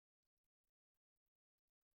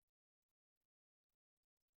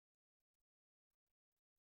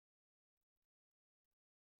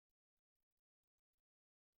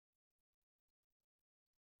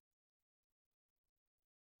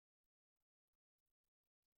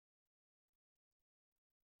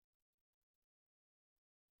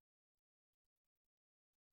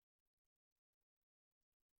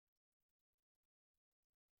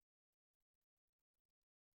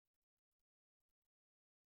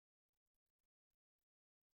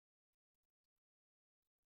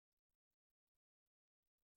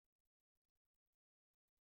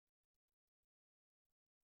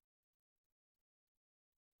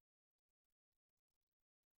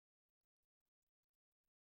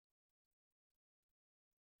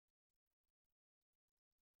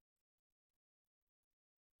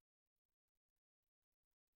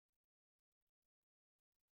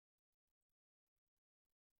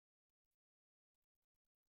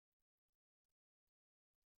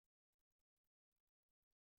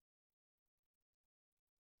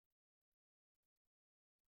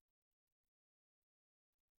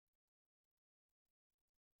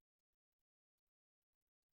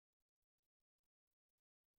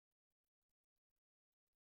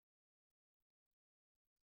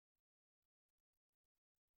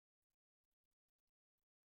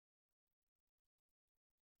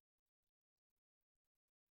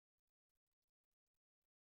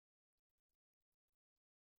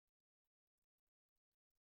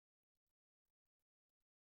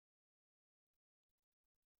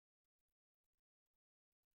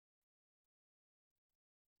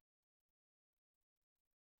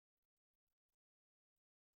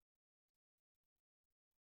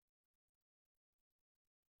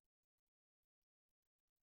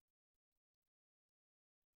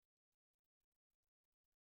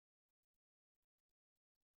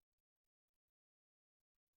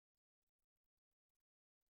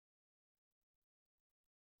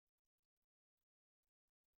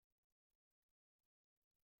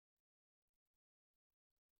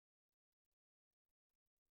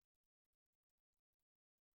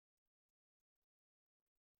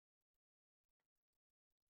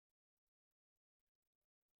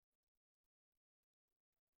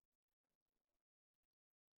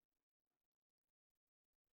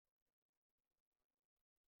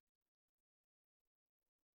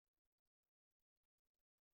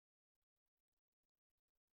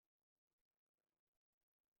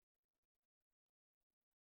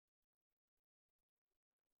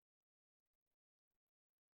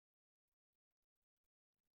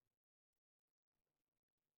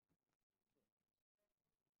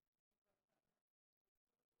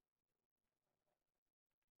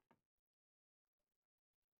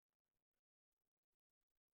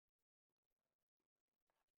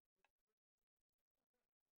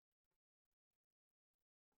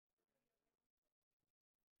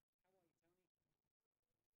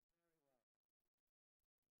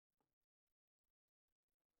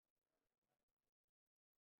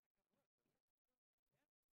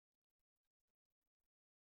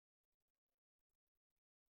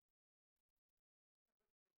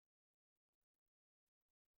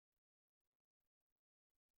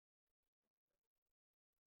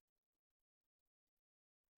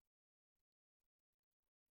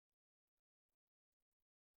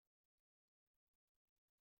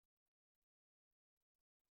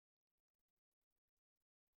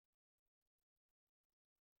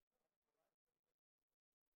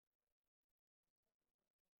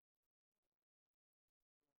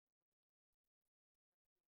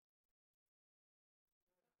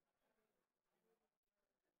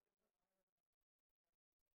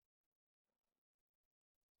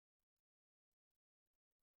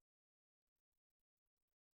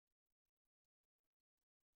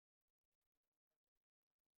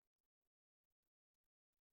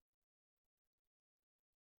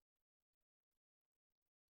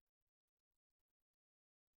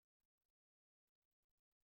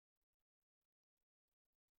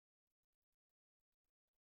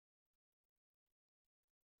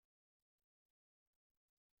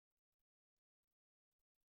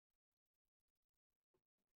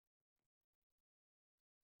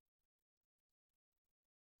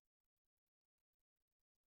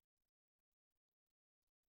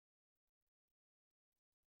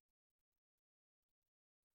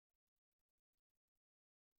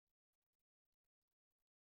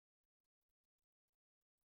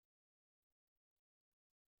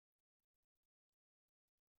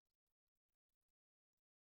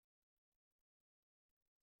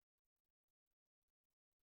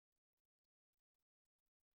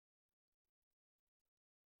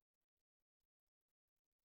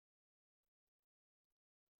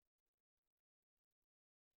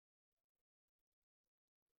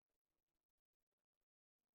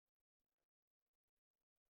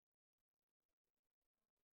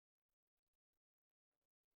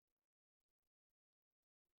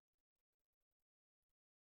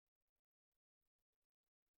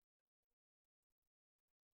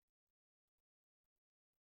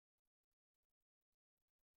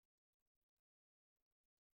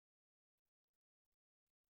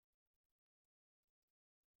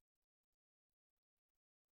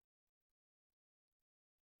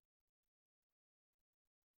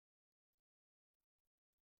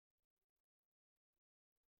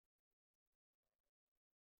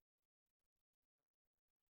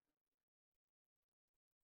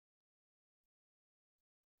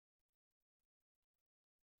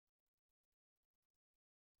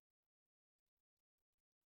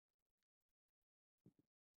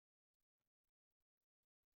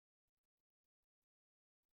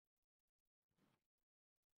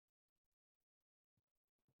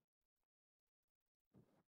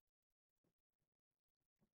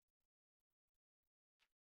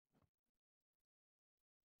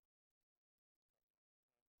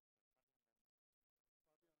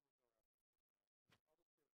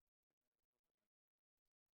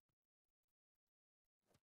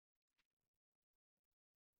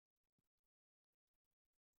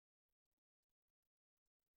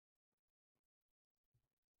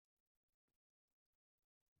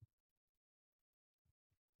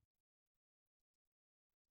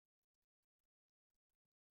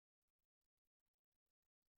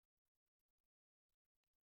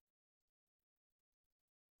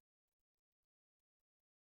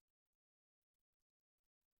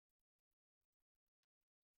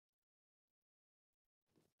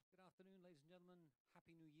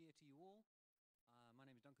Year to you all. My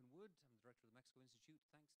name is Duncan Wood. I'm the director of the Mexico Institute.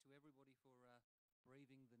 Thanks to everybody for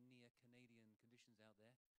braving the near Canadian conditions out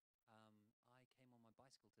there. I came on my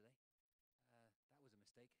bicycle today. That was a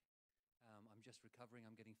mistake. I'm just recovering.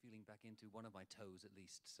 I'm getting feeling back into one of my toes at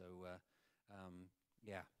least. So,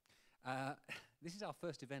 yeah. This is our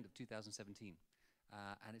first event of 2017,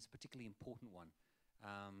 and it's a particularly important one.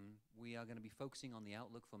 We are going to be focusing on the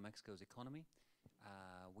outlook for Mexico's economy.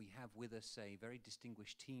 We have with us a very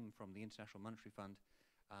distinguished team from the International Monetary Fund.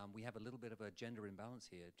 We have a little bit of a gender imbalance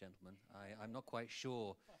here, gentlemen. I'm not quite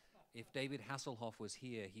sure. If David Hasselhoff was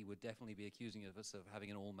here, he would definitely be accusing us of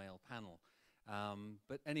having an all-male panel.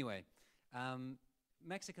 But anyway,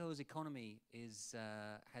 Mexico's economy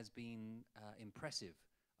has been impressive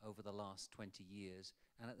over the last 20 years,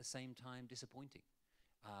 and at the same time disappointing.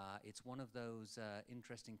 It's one of those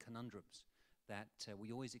interesting conundrums that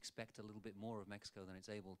we always expect a little bit more of Mexico than it's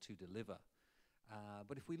able to deliver.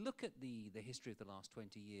 But if we look at the history of the last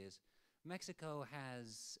 20 years, Mexico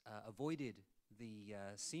has avoided the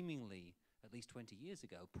seemingly, at least 20 years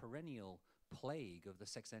ago, perennial plague of the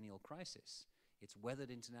sexennial crisis. It's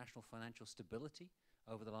weathered international financial stability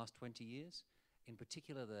over the last 20 years, in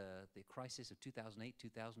particular the crisis of 2008,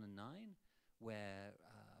 2009, where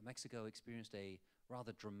Mexico experienced a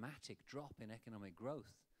rather dramatic drop in economic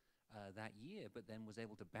growth that year, but then was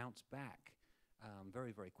able to bounce back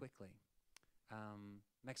very, very quickly.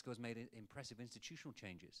 Mexico has made impressive institutional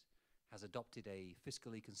changes, has adopted a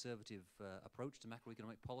fiscally conservative approach to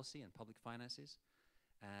macroeconomic policy and public finances,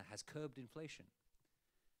 has curbed inflation.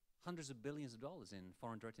 Hundreds of billions of dollars in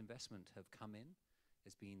foreign direct investment have come in.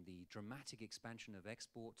 There's been the dramatic expansion of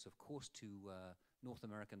exports, of course, to North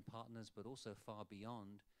American partners, but also far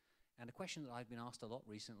beyond. And a question that I've been asked a lot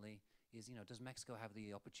recently is, does Mexico have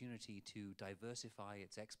the opportunity to diversify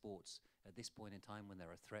its exports at this point in time when there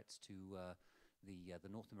are threats to the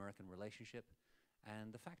North American relationship?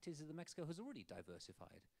 And the fact is that Mexico has already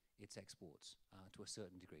diversified its exports to a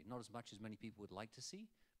certain degree. Not as much as many people would like to see,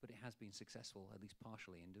 but it has been successful, at least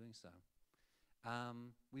partially, in doing so.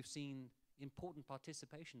 We've seen important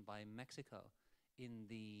participation by Mexico in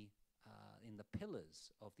the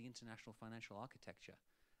pillars of the international financial architecture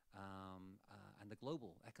and the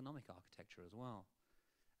global economic architecture as well.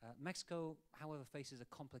 Mexico, however, faces a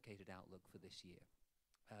complicated outlook for this year.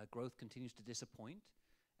 Growth continues to disappoint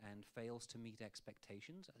and fails to meet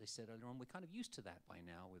expectations. As I said earlier on, we're kind of used to that by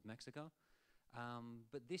now with Mexico.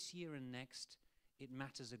 But this year and next, it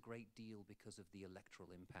matters a great deal because of the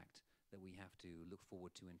electoral impact that we have to look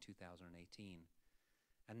forward to in 2018.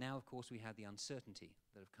 And now, of course, we have the uncertainty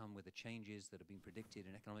that have come with the changes that have been predicted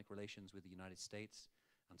in economic relations with the United States,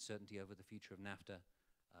 uncertainty over the future of NAFTA,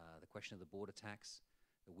 the question of the border tax,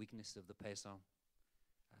 the weakness of the peso.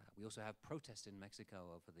 We also have protests in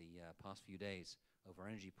Mexico over the past few days over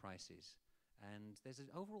energy prices. And there's an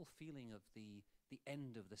overall feeling of the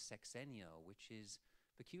end of the sexennial, which is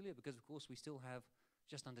peculiar because, of course, we still have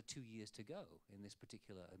just under 2 years to go in this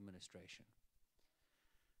particular administration.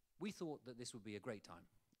 We thought that this would be a great time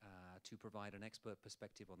to provide an expert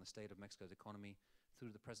perspective on the state of Mexico's economy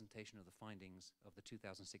through the presentation of the findings of the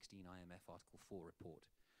 2016 IMF Article 4 report.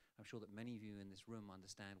 I'm sure that many of you in this room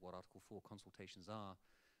understand what Article 4 consultations are,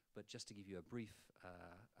 but just to give you a brief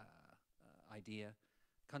idea,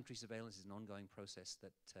 country surveillance is an ongoing process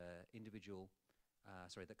that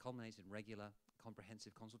that culminates in regular,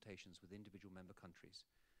 comprehensive consultations with individual member countries,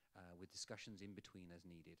 with discussions in between as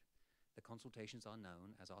needed. The consultations are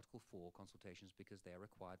known as Article 4 consultations because they are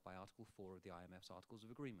required by Article 4 of the IMF's Articles of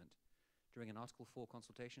Agreement. During an Article 4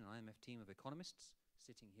 consultation, an IMF team of economists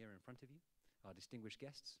sitting here in front of you, our distinguished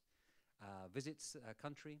guests, visits a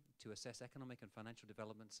country to assess economic and financial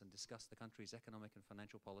developments and discuss the country's economic and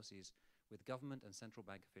financial policies with government and central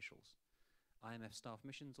bank officials. IMF staff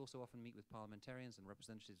missions also often meet with parliamentarians and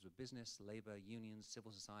representatives of business, labor, unions,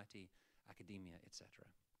 civil society, academia, etc.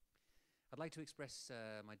 I'd like to express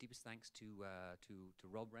my deepest thanks to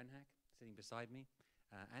Rob Renhack, sitting beside me,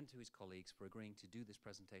 and to his colleagues for agreeing to do this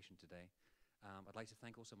presentation today. I'd like to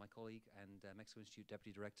thank also my colleague and Mexico Institute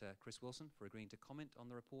Deputy Director Chris Wilson for agreeing to comment on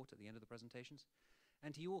the report at the end of the presentations,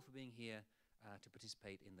 and to you all for being here to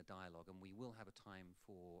participate in the dialogue. And we will have a time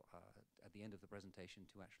for, at the end of the presentation,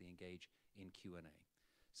 to actually engage in Q&A.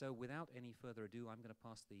 So without any further ado, I'm going to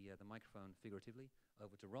pass the microphone figuratively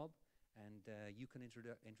over to Rob, and you can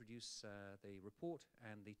introduce the report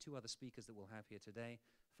and the two other speakers that we'll have here today,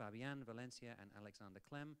 Fabian Valencia and Alexander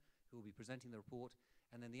Clem, who will be presenting the report,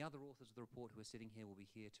 and then the other authors of the report who are sitting here will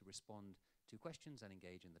be here to respond to questions and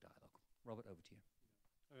engage in the dialogue. Robert, over to you.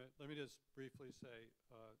 Let me just briefly say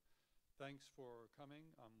thanks for coming.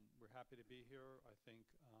 We're happy to be here. I think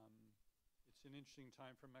it's It's an interesting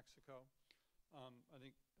time for Mexico. I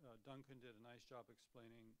think Duncan did a nice job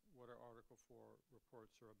explaining what our Article 4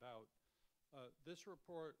 reports are about. This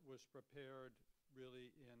report was prepared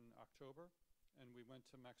really in October, and we went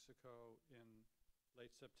to Mexico in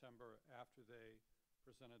late September after they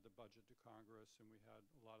presented the budget to Congress, and we had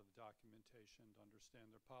a lot of the documentation to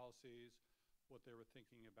understand their policies, what they were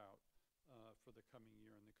thinking about for the coming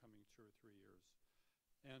year and the coming 2 or 3 years.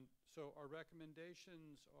 And so our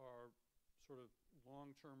recommendations are sort of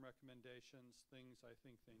long-term recommendations, things I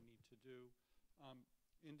think they need to do,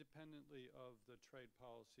 independently of the trade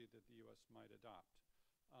policy that the U.S. might adopt.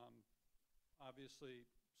 Obviously,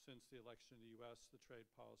 since the election in the U.S., the trade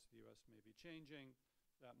policy of the U.S. may be changing.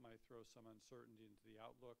 That might throw some uncertainty into the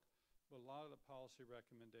outlook. But a lot of the policy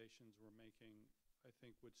recommendations we're making, I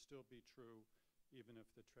think, would still be true even if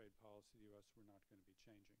the trade policy of the U.S. were not going to be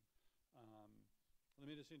changing. Let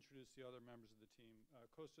me just introduce the other members of the team.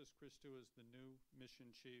 Kostas Christou is the new mission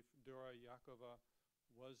chief. Dora Yakova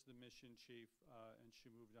was the mission chief, and she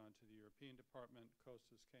moved on to the European department.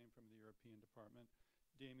 Kostas came from the European department.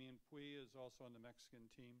 Damien Puy is also on the Mexican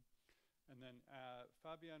team. And then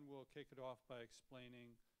Fabian will kick it off by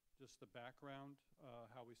explaining just the background,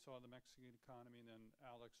 how we saw the Mexican economy, and then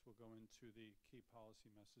Alex will go into the key policy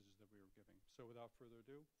messages that we were giving. So without further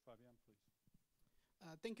ado, Fabian, please.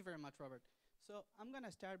 Thank you very much, Robert. So I'm going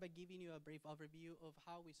to start by giving you a brief overview of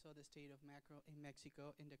how we saw the state of macro in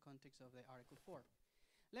Mexico in the context of the Article 4.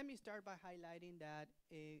 Let me start by highlighting that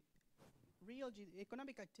real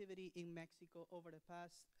economic activity in Mexico over the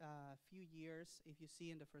past few years, if you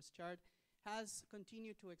see in the first chart, has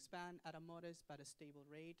continued to expand at a modest but a stable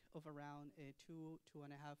rate of around 2.5%,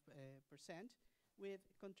 with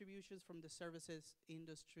contributions from the services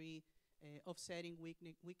industry offsetting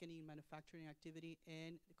weakening manufacturing activity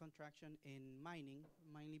and contraction in mining,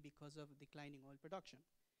 mainly because of declining oil production.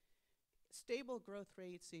 Stable growth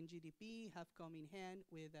rates in GDP have come in hand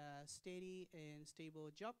with steady and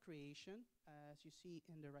stable job creation, as you see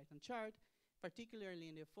in the right-hand chart, particularly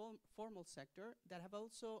in the formal sector, that have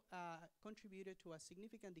also contributed to a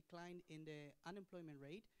significant decline in the unemployment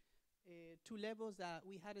rate to levels that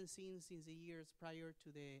we hadn't seen since the years prior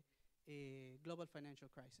to the global financial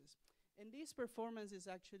crisis. And this performance is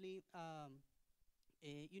actually,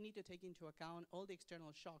 you need to take into account all the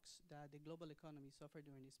external shocks that the global economy suffered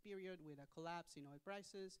during this period, with a collapse in oil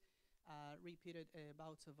prices, repeated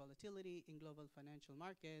bouts of volatility in global financial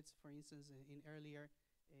markets, for instance, in earlier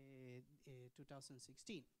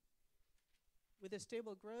 2016. With a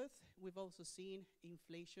stable growth, we've also seen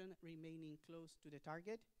inflation remaining close to the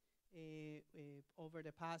target. Over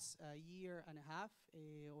the past year and a half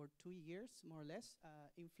or 2 years, more or less,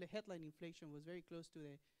 headline inflation was very close to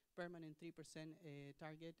the permanent 3%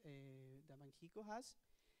 target that Banxico has.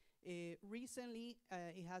 Recently,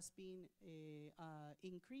 it has been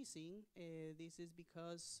increasing. This is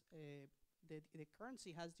because the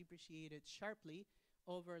currency has depreciated sharply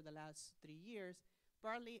over the last 3 years,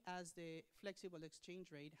 partly as the flexible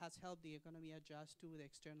exchange rate has helped the economy adjust to the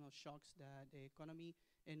external shocks that the economy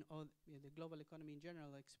and the global economy in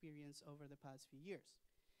general experienced over the past few years.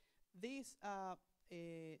 This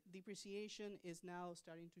depreciation is now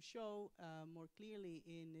starting to show more clearly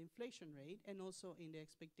in the inflation rate and also in the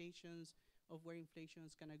expectations of where inflation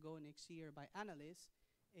is going to go next year by analysts.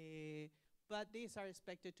 But these are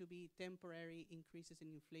expected to be temporary increases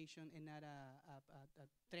in inflation and not a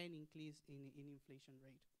trend increase in inflation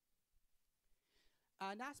rate.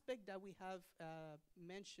 An aspect that we have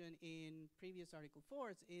mentioned in previous Article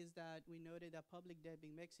 4s is that we noted that public debt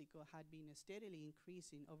in Mexico had been steadily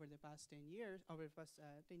increasing over the past 10 years,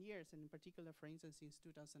 and in particular, for instance, since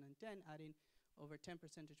 2010, adding over 10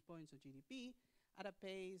 percentage points of GDP at a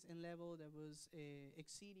pace and level that was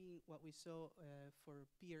exceeding what we saw for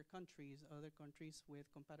peer countries, other countries with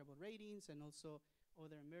compatible ratings, and also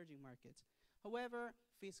other emerging markets. However,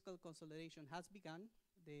 fiscal consolidation has begun.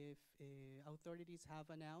 The authorities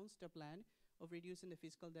have announced a plan of reducing the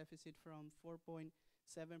fiscal deficit from 4.7%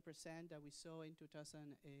 that we saw in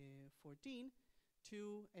 2014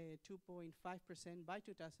 to 2.5% by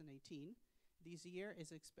 2018. This year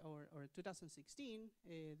is or 2016,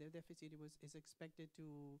 the deficit is expected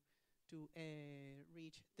to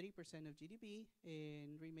reach 3% of GDP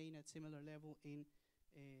and remain at similar level in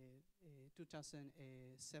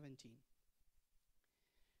 2017.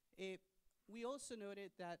 We also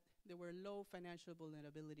noted that there were low financial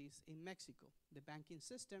vulnerabilities in Mexico. The banking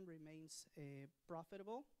system remains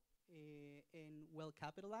profitable and well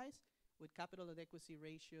capitalized, with capital adequacy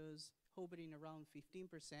ratios hovering around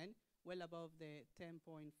 15%, well above the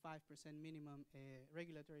 10.5% minimum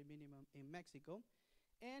regulatory minimum in Mexico.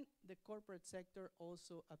 And the corporate sector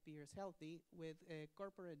also appears healthy, with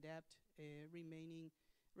corporate debt remaining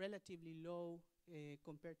relatively low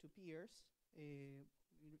compared to peers in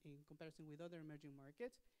comparison with other emerging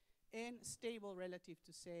markets, and stable relative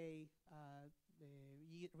to, say,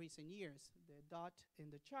 the recent years. The dot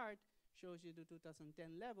in the chart shows you the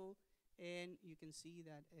 2010 level, and you can see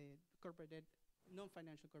that corporate debt,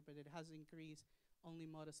 non-financial corporate debt, has increased only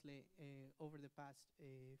modestly over the past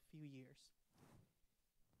few years.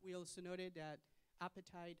 We also noted that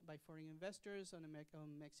appetite by foreign investors on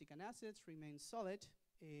Mexican assets remains solid.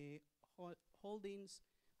 Holdings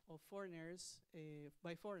of foreigners,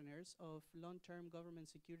 by foreigners, of long-term government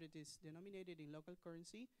securities denominated in local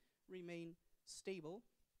currency remain stable,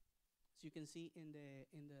 as you can see in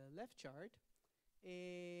the left chart.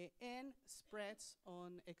 And spreads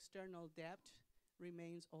on external debt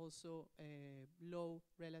remains also low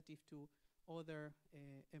relative to other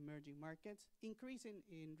emerging markets, increasing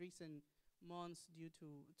in recent months due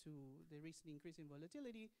to the recent increase in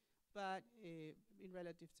volatility, but in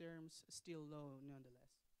relative terms, still low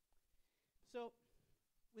nonetheless. So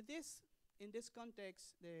with this, in this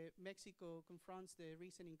context, Mexico confronts the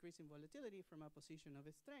recent increase in volatility from a position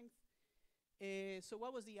of strength. So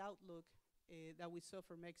what was the outlook that we saw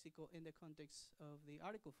for Mexico in the context of the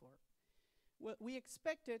Article 4? Well, we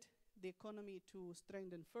expected the economy to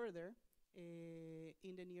strengthen further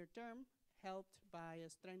in the near term, helped by a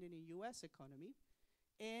strengthening US economy,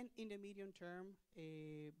 and in the medium term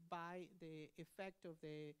by the effect of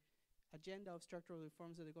the agenda of structural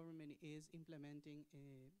reforms that the government is implementing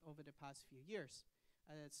over the past few years.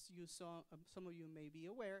 As you saw, some of you may be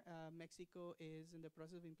aware, Mexico is in the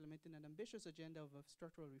process of implementing an ambitious agenda of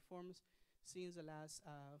structural reforms since the last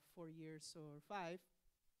 4 years or 5,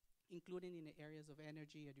 including in the areas of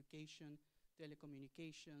energy, education,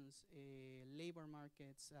 telecommunications, labor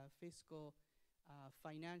markets, fiscal,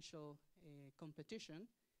 financial, competition,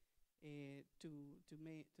 to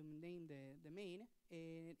name the main,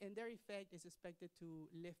 and their effect is expected to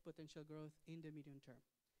lift potential growth in the medium term.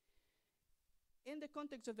 In the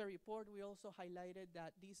context of the report, we also highlighted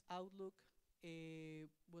that this outlook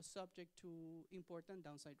was subject to important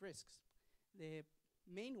downside risks. The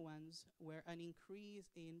main ones were an increase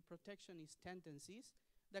in protectionist tendencies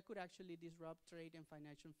that could actually disrupt trade and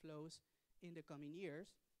financial flows in the coming years,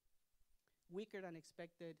 weaker than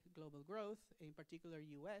expected global growth, in particular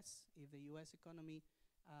US. If the US economy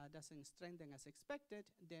doesn't strengthen as expected,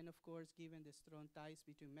 then of course, given the strong ties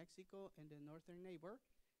between Mexico and the northern neighbor,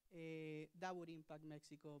 that would impact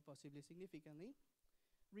Mexico possibly significantly.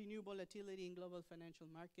 Renewed volatility in global financial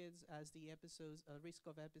markets, as the risk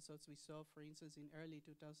of episodes we saw, for instance, in early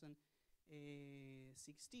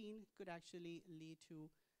 2016, could actually lead to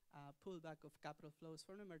pullback of capital flows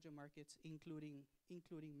from emerging markets, including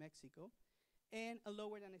Mexico, and a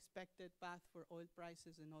lower than expected path for oil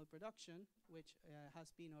prices and oil production, which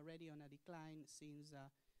has been already on a decline since the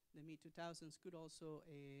mid-2000s, could also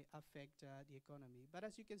affect the economy. But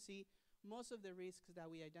as you can see, most of the risks that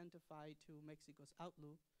we identified to Mexico's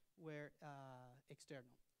outlook were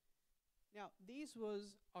external. Now, this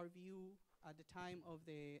was our view at the time of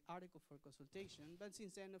the Article 4 consultation, but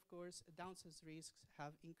since then, of course, downside risks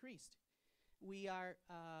have increased. We're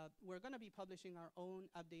going to be publishing our own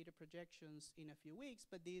updated projections in a few weeks,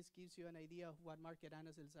 but this gives you an idea of what market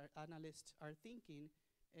analysts are thinking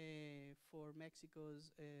for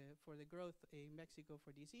the growth in Mexico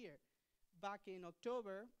for this year. Back in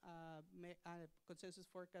October, consensus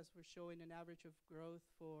forecasts were showing an average of growth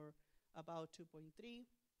for about 2.3,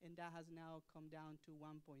 and that has now come down to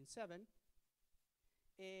 1.7.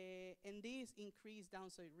 And these increased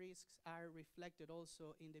downside risks are reflected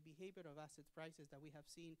also in the behavior of asset prices that we have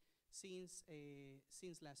seen since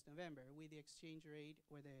last November, with the exchange rate,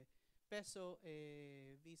 where the peso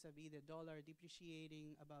vis-a-vis the dollar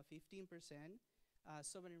depreciating about 15%,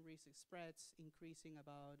 sovereign risk spreads increasing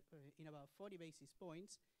in about 40 basis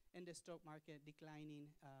points, and the stock market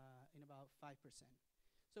declining in about 5%.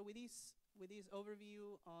 So with this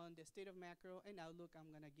overview on the state of macro and outlook,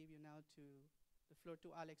 I'm going to give you now the floor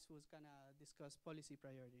to Alex, who's going to discuss policy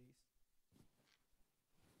priorities.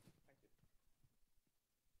 Thank you.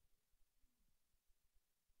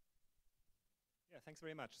 Yeah, thanks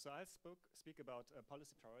very much. So I'll speak about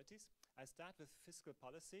policy priorities. I start with fiscal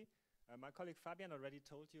policy. My colleague Fabian already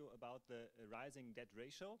told you about the rising debt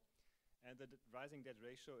ratio, and the rising debt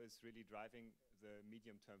ratio is really driving the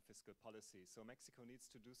medium-term fiscal policy. So Mexico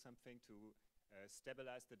needs to do something to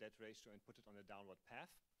stabilize the debt ratio and put it on a downward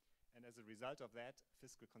path. And as a result of that,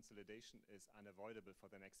 fiscal consolidation is unavoidable for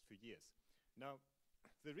the next few years. Now,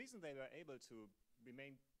 the reason they were able to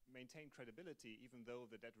maintain credibility, even though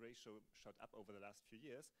the debt ratio shot up over the last few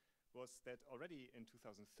years, was that already in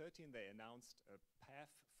 2013 they announced a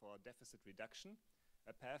path for deficit reduction,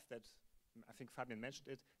 a path that, I think Fabian mentioned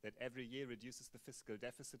it, that every year reduces the fiscal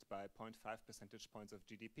deficit by 0.5 percentage points of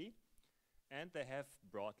GDP. And they have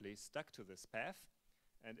broadly stuck to this path.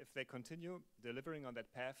 And if they continue delivering on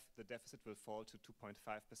that path, the deficit will fall to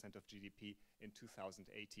 2.5% of GDP in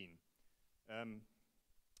 2018.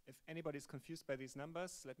 If anybody's confused by these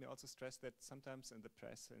numbers, let me also stress that sometimes in the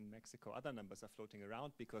press in Mexico, other numbers are floating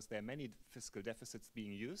around because there are many fiscal deficits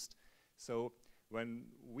being used. So when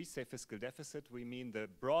we say fiscal deficit, we mean the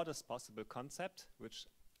broadest possible concept, which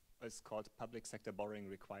is called public sector borrowing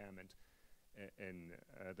requirement in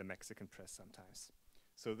the Mexican press sometimes.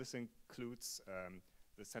 So this includes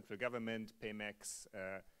the central government, Pemex,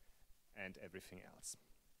 and everything else,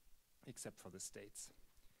 except for the states.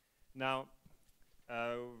 Now,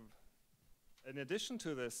 in addition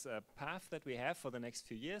to this path that we have for the next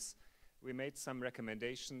few years, we made some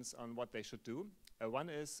recommendations on what they should do. One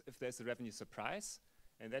is if there's a revenue surprise,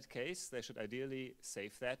 in that case, they should ideally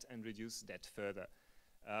save that and reduce debt further.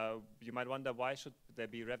 You might wonder, why should there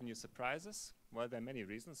be revenue surprises? Well, there are many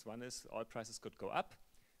reasons. One is oil prices could go up.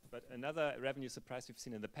 But another revenue surprise we've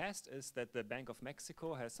seen in the past is that the Bank of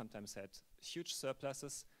Mexico has sometimes had huge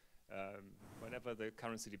surpluses. Whenever the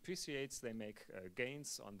currency depreciates, they make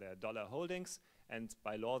gains on their dollar holdings. And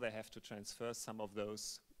by law, they have to transfer some of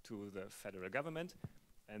those to the federal government.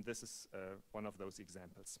 And this is one of those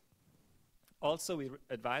examples. Also, we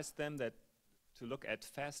advised them that to look at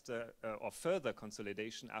faster or further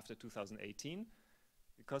consolidation after 2018,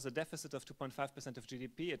 because a deficit of 2.5% of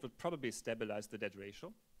GDP, it would probably stabilize the debt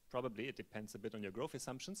ratio. Probably, it depends a bit on your growth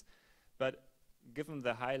assumptions. But given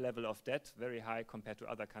the high level of debt, very high compared to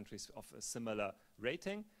other countries of a similar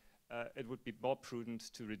rating, it would be more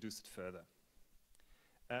prudent to reduce it further.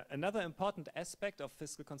 Another important aspect of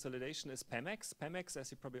fiscal consolidation is Pemex. Pemex,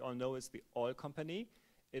 as you probably all know, is the oil company.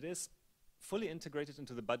 It is fully integrated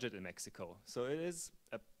into the budget in Mexico. So it is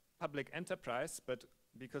a public enterprise, but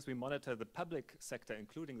because we monitor the public sector,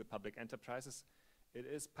 including the public enterprises, it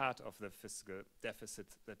is part of the fiscal deficit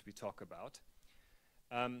that we talk about.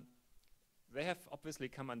 They have obviously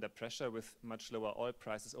come under pressure with much lower oil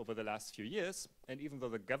prices over the last few years, and even though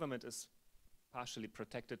the government is partially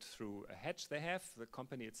protected through a hedge they have, the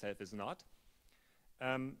company itself is not.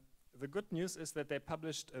 The good news is that they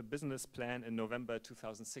published a business plan in November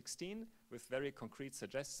 2016 with very concrete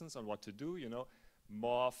suggestions on what to do, you know,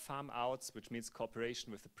 more farm outs, which means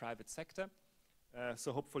cooperation with the private sector.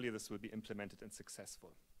 So hopefully this will be implemented and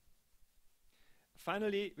successful.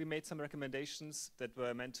 Finally, we made some recommendations that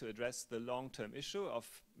were meant to address the long-term issue of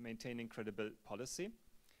maintaining credible policy.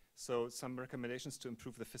 So some recommendations to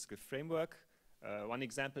improve the fiscal framework. One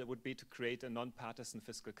example would be to create a non-partisan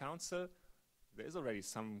fiscal council. There is already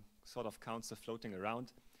some sort of council floating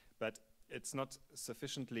around, but it's not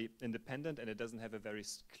sufficiently independent and it doesn't have a very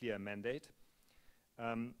clear mandate,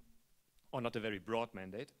 or not a very broad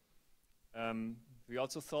mandate. We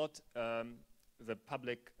also thought the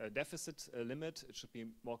public deficit limit, it should be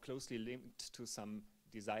more closely linked to some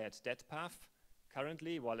desired debt path.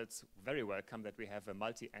 Currently, while it's very welcome that we have a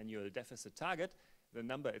multi-annual deficit target, the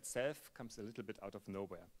number itself comes a little bit out of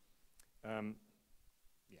nowhere.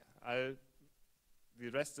 The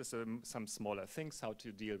rest is some smaller things, how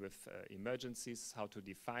to deal with emergencies, how to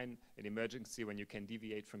define an emergency when you can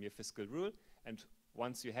deviate from your fiscal rule, and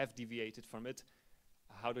once you have deviated from it,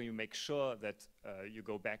 how do you make sure that you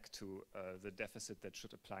go back to the deficit that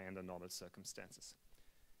should apply under normal circumstances?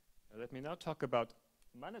 Let me now talk about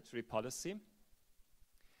monetary policy.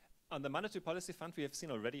 On the monetary policy front, we have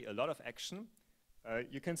seen already a lot of action.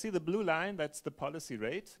 You can see the blue line, that's the policy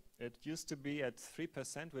rate. It used to be at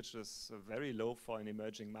 3%, which is very low for an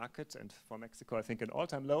emerging market, and for Mexico, I think an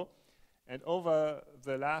all-time low. And over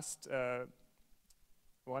the last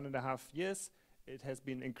 1.5 years, it has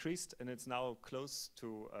been increased, and it's now close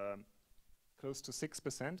to 6%,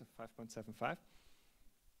 5.75.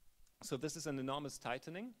 So this is an enormous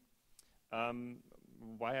tightening.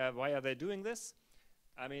 Why are they doing this?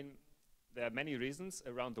 I mean, there are many reasons.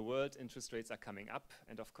 Around the world, interest rates are coming up,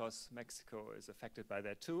 and of course, Mexico is affected by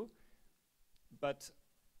that too. But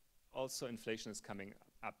also inflation is coming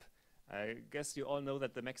up. I guess you all know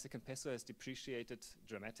that the Mexican peso has depreciated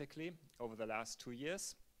dramatically over the last 2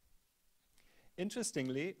 years.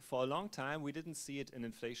 Interestingly, for a long time, we didn't see it in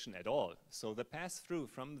inflation at all. So the pass-through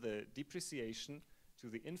from the depreciation to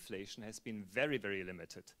the inflation has been very, very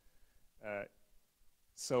limited.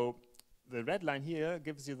 So the red line here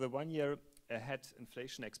gives you the 1 year ahead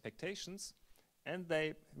inflation expectations, and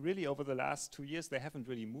they really, over the last 2 years, they haven't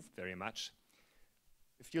really moved very much.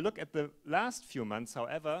 If you look at the last few months,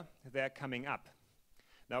 however, they're coming up.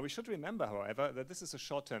 Now, we should remember, however, that this is a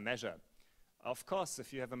short-term measure. Of course,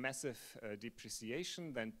 if you have a massive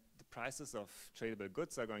depreciation, then the prices of tradable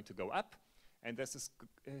goods are going to go up, and this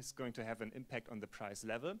is going to have an impact on the price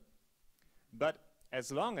level. But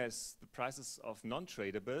as long as the prices of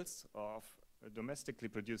non-tradables, of domestically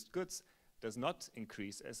produced goods, does not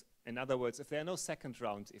increase, in other words, if there are no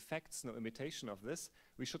second-round effects, no imitation of this,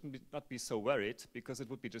 we should not be so worried, because it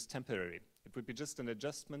would be just temporary. It would be just an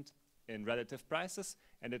adjustment in relative prices,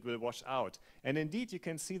 and it will wash out. And indeed, you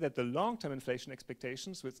can see that the long-term inflation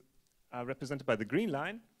expectations, which are represented by the green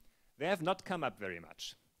line, they have not come up very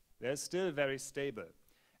much. They're still very stable.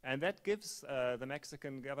 And that gives the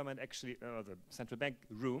Mexican government, actually, the central bank,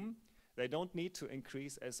 room. They don't need to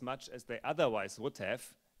increase as much as they otherwise would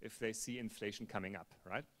have if they see inflation coming up,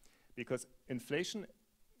 right? Because inflation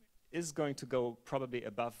is going to go probably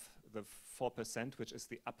above the 4%, which is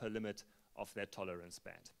the upper limit of their tolerance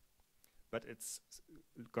band. But it's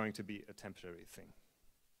going to be a temporary thing.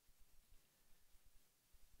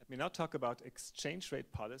 Let me now talk about exchange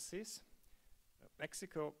rate policies.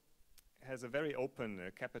 Mexico has a very open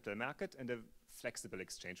capital market and a flexible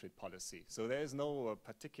exchange rate policy. So there is no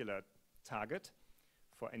particular target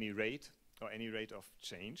for any rate or any rate of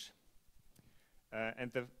change.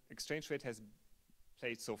 And the exchange rate has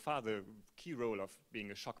played so far the key role of being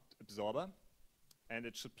a shock absorber, and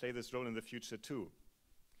it should play this role in the future too.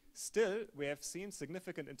 Still, we have seen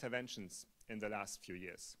significant interventions in the last few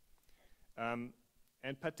years. And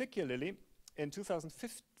particularly in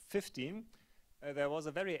 2015, there was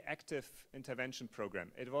a very active intervention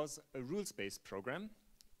program. It was a rules-based program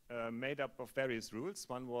made up of various rules.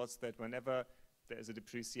 One was that whenever there is a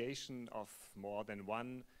depreciation of more than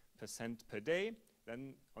 1% per day,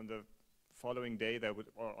 then on the following day,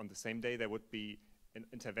 or on the same day, there would be an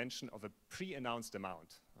intervention of a pre-announced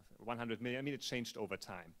amount, 100 million. I mean, it changed over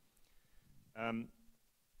time.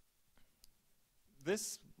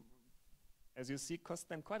 This, as you see, cost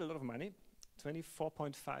them quite a lot of money,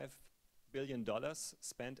 $24.5 billion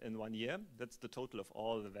spent in 1 year. That's the total of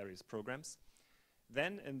all the various programs.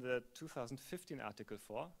 Then in the 2015 Article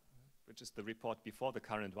 4, which is the report before the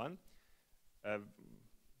current one,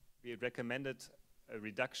 we recommended a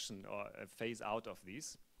reduction or a phase out of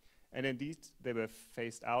these. And indeed, they were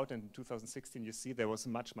phased out, and in 2016, you see there was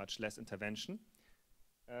much, much less intervention.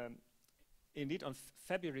 Indeed, on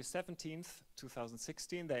February 17th,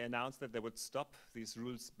 2016, they announced that they would stop these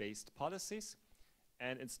rules-based policies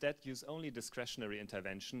and instead use only discretionary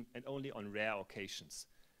intervention and only on rare occasions.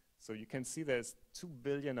 So you can see there's 2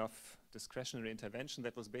 billion of discretionary intervention.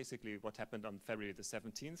 That was basically what happened on February the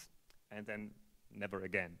 17th, and then never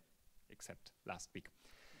again, except last week.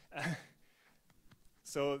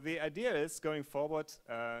 So the idea is, going forward,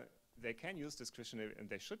 they can use discretionary, and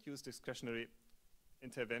they should use discretionary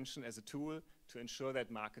intervention as a tool to ensure that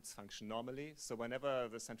markets function normally. So whenever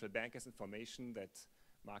the central bank has information that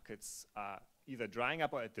markets are either drying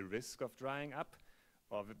up or at the risk of drying up,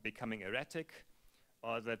 or becoming erratic,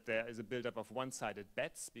 or that there is a buildup of one-sided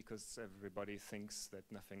bets because everybody thinks that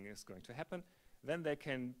nothing is going to happen, then they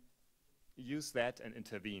can use that and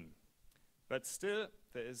intervene. But still,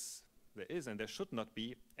 there is and there should not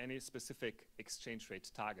be any specific exchange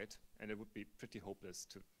rate target, and it would be pretty hopeless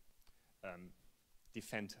to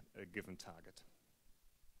defend a given target.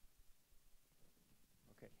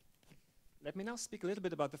 Okay. Let me now speak a little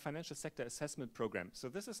bit about the Financial Sector Assessment Program. So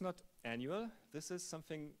this is not annual. This is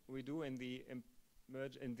something we do in the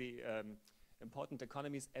important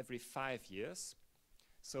economies every 5 years.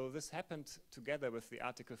 So this happened together with the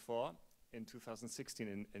Article 4 in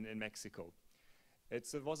 2016 in Mexico. It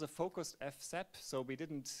was a focused FSAP, so we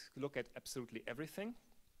didn't look at absolutely everything,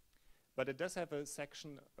 but it does have a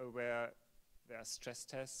section where there are stress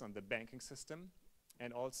tests on the banking system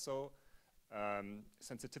and also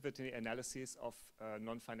sensitivity analyses of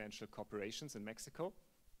non-financial corporations in Mexico.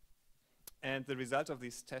 And the result of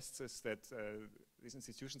these tests is that these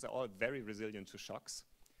institutions are all very resilient to shocks.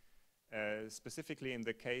 Specifically in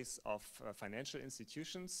the case of financial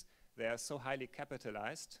institutions, they are so highly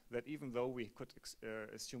capitalized that even though we could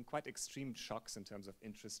assume quite extreme shocks in terms of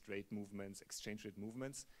interest rate movements, exchange rate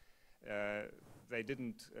movements, they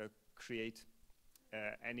didn't create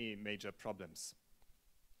any major problems.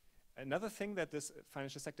 Another thing that this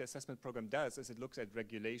Financial Sector Assessment Program does is it looks at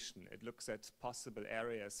regulation. It looks at possible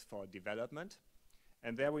areas for development.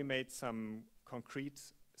 And there we made some concrete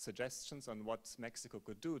suggestions on what Mexico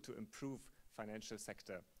could do to improve financial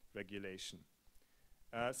sector regulation.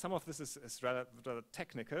 Some of this is rather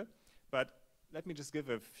technical, but let me just give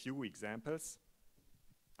a few examples.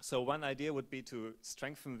 So one idea would be to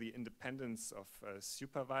strengthen the independence of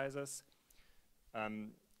supervisors.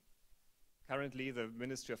 Currently, the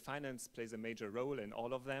Ministry of Finance plays a major role in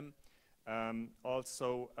all of them.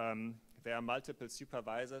 Also, there are multiple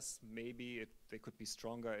supervisors. Maybe they could be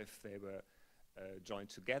stronger if they were joined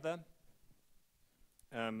together.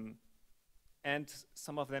 And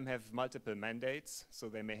some of them have multiple mandates, so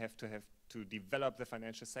they may have to develop the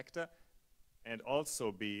financial sector and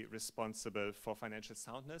also be responsible for financial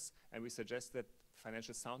soundness. And we suggest that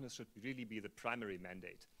financial soundness should really be the primary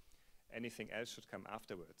mandate. Anything else should come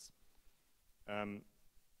afterwards. Then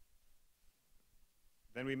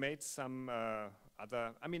we made some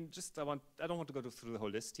other, I don't want to go through the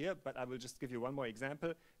whole list here, but I will just give you one more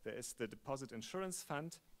example. There is the Deposit Insurance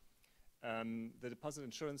Fund. The Deposit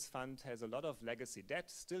Insurance Fund has a lot of legacy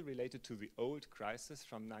debt still related to the old crisis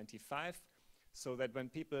from '95, so that when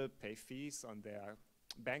people pay fees on their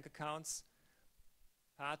bank accounts,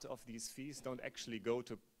 part of these fees don't actually go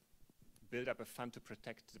to build up a fund to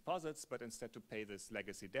protect deposits, but instead to pay this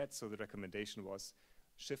legacy debt. So the recommendation was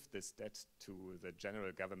shift this debt to the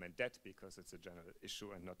general government debt because it's a general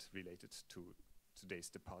issue and not related to today's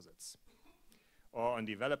deposits. Or on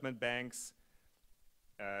development banks,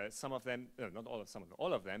 some of them, not all of some,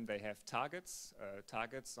 all of them, they have targets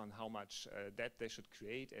on how much debt they should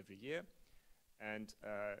create every year. And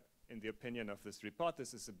in the opinion of this report,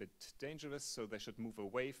 this is a bit dangerous, so they should move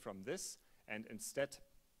away from this and instead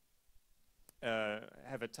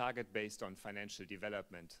have a target based on financial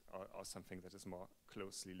development or something that is more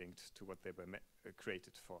closely linked to what they were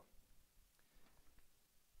created for.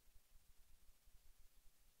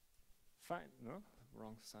 Fine, no,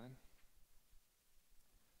 wrong sign.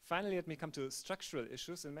 Finally, let me come to structural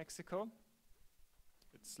issues in Mexico.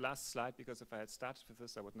 It's last slide because if I had started with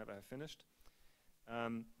this, I would never have finished.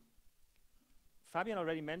 Fabian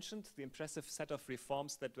already mentioned the impressive set of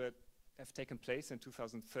reforms that have taken place in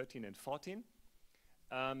 2013 and 14.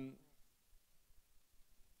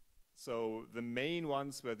 So the main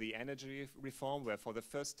ones were the energy reform, where for the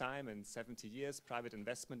first time in 70 years, private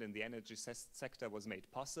investment in the energy sector was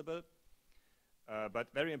made possible.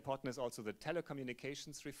 But very important is also the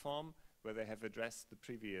telecommunications reform, where they have addressed the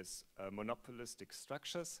previous monopolistic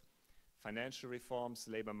structures, financial reforms,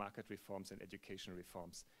 labor market reforms, and education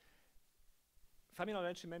reforms. Fabian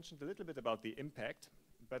already mentioned a little bit about the impact,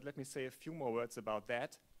 but let me say a few more words about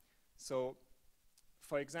that. So,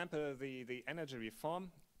 for example, the energy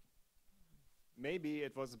reform, maybe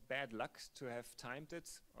it was bad luck to have timed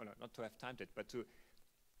it, or not to have timed it, but to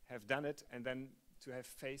have done it and then to have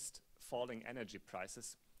faced falling energy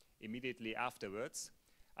prices immediately afterwards.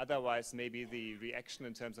 Otherwise, maybe the reaction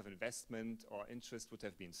in terms of investment or interest would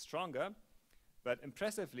have been stronger. But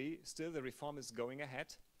impressively, still the reform is going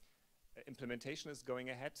ahead. Implementation is going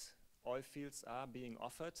ahead. Oil fields are being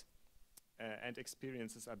offered and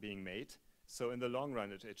experiences are being made. So in the long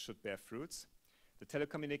run, it should bear fruits. The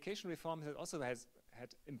telecommunication reform also has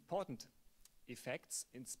had important effects,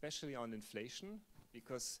 especially on inflation,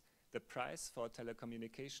 because the price for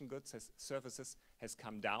telecommunication goods, services, has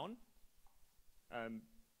come down.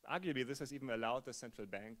 Arguably, this has even allowed the central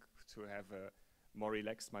bank to have a more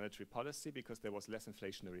relaxed monetary policy because there was less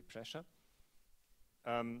inflationary pressure.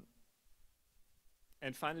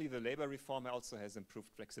 And finally, the labor reform also has improved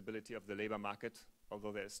flexibility of the labor market,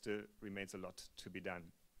 although there still remains a lot to be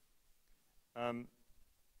done.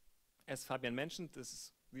 As Fabian mentioned,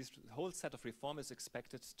 this whole set of reform is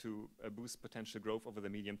expected to boost potential growth over the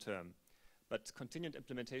medium term. But continued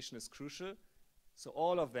implementation is crucial, so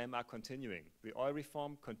all of them are continuing. The oil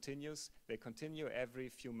reform continues. They continue every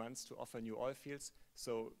few months to offer new oil fields,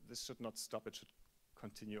 so this should not stop. It should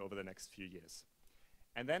continue over the next few years.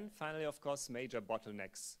 And then finally, of course, major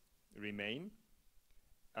bottlenecks remain.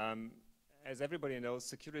 As everybody knows,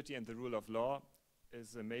 security and the rule of law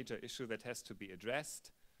is a major issue that has to be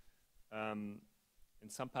addressed. In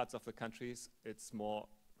some parts of the countries, it's more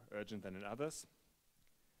urgent than in others.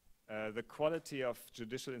 The quality of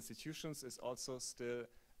judicial institutions is also still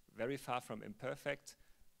very far from imperfect.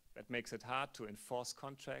 That makes it hard to enforce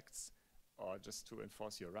contracts or just to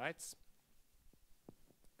enforce your rights.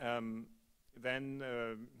 Then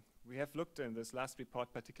we have looked in this last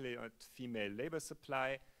report particularly at female labor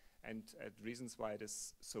supply and at reasons why it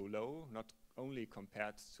is so low, not only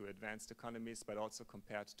compared to advanced economies, but also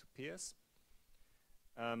compared to peers.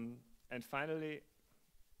 And finally,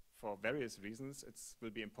 for various reasons, it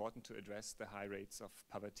will be important to address the high rates of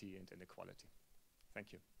poverty and inequality.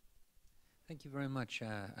 Thank you. Thank you very much,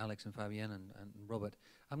 Alex and Fabienne and Robert.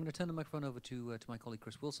 I'm going to turn the microphone over to my colleague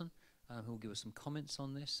Chris Wilson, who will give us some comments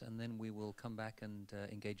on this, and then we will come back and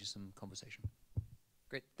engage in some conversation.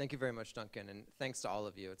 Great. Thank you very much, Duncan, and thanks to all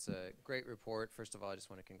of you. It's a great report. First of all, I just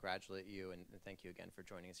want to congratulate you and thank you again for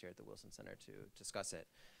joining us here at the Wilson Center to discuss it.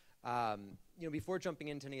 Before jumping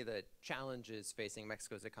into any of the challenges facing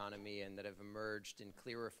Mexico's economy and that have emerged in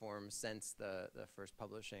clearer form since the first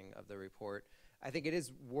publishing of the report, I think it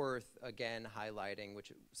is worth, again, highlighting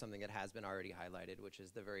something that has been already highlighted, which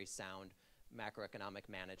is the very sound macroeconomic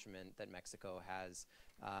management that Mexico has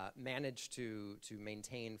managed to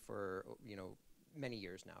maintain for, many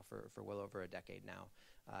years now, for well over a decade now.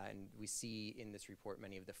 And we see in this report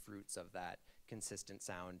many of the fruits of that consistent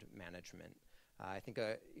sound management. I think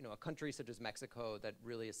a country such as Mexico that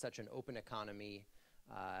really is such an open economy,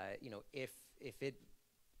 if it,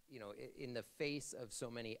 in the face of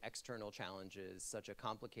so many external challenges, such a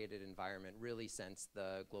complicated environment, really since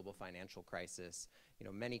the global financial crisis,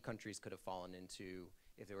 many countries could have fallen into,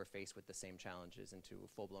 if they were faced with the same challenges, into a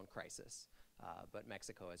full-blown crisis. But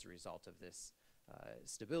Mexico, as a result of this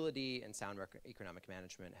stability and sound economic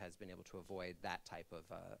management, has been able to avoid that type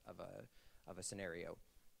of a scenario.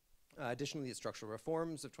 Additionally, the structural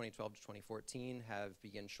reforms of 2012 to 2014 have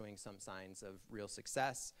begun showing some signs of real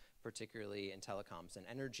success, particularly in telecoms and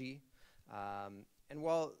energy. And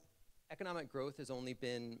while economic growth has only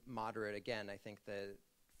been moderate, again, I think that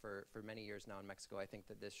for many years now in Mexico, I think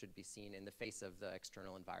that this should be seen in the face of the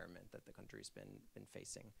external environment that the country's been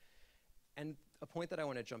facing. And a point that I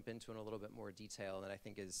want to jump into in a little bit more detail that I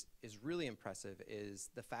think is really impressive is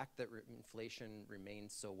the fact that inflation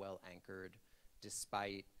remains so well anchored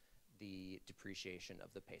despite the depreciation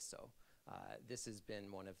of the peso. This has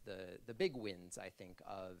been one of the big wins, I think,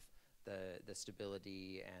 of the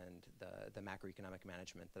stability and the macroeconomic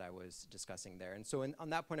management that I was discussing there. And so on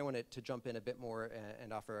that point, I wanted to jump in a bit more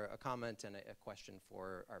and offer a comment and a question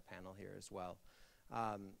for our panel here as well.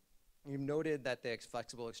 You've noted that the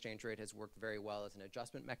flexible exchange rate has worked very well as an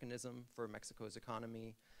adjustment mechanism for Mexico's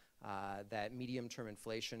economy, that medium-term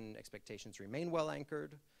inflation expectations remain well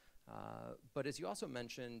anchored. But as you also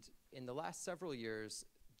mentioned, in the last several years,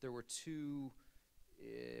 there were two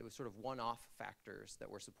it was sort of one-off factors that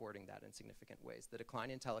were supporting that in significant ways. The decline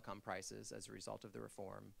in telecom prices as a result of the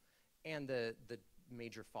reform and the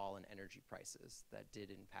major fall in energy prices that did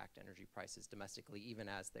impact energy prices domestically, even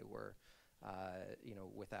as they were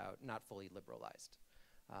not fully liberalized.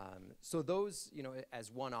 So those,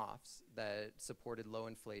 as one-offs that supported low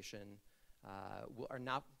inflation are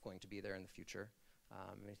not going to be there in the future.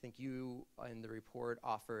 I think you in the report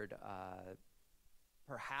offered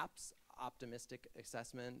perhaps optimistic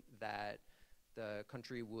assessment that the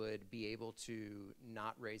country would be able to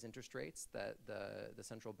not raise interest rates, that the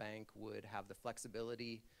central bank would have the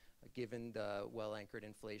flexibility, given the well-anchored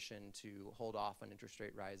inflation, to hold off on interest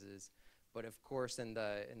rate rises. But of course, in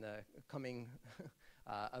the coming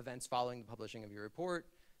events following the publishing of your report,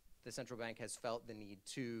 the central bank has felt the need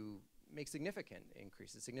to make significant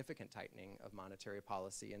increases, significant tightening of monetary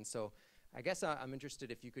policy. And so I guess I'm interested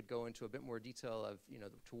if you could go into a bit more detail of,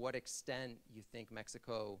 to what extent you think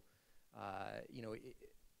Mexico,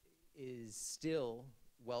 is still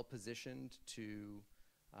well positioned to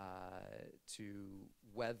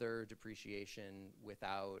weather depreciation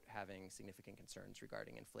without having significant concerns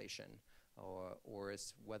regarding inflation, or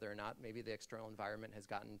is whether or not maybe the external environment has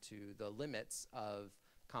gotten to the limits of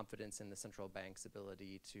confidence in the central bank's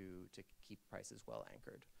ability to keep prices well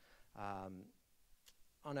anchored.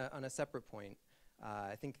 On a separate point,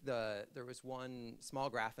 I think there was one small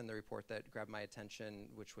graph in the report that grabbed my attention,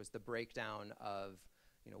 which was the breakdown of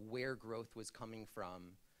where growth was coming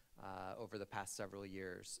from over the past several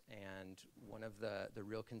years. And one of the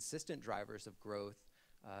real consistent drivers of growth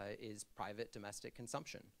is private domestic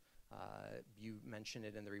consumption. You mentioned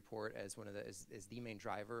it in the report as as the main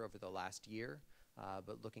driver over the last year.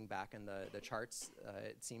 But looking back in the charts,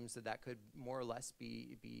 it seems that could more or less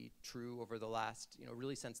be true over the last,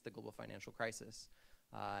 really since the global financial crisis.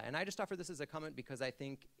 And I just offer this as a comment because I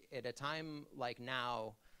think at a time like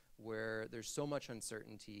now, where there's so much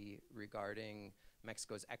uncertainty regarding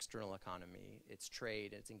Mexico's external economy, its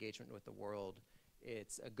trade, its engagement with the world,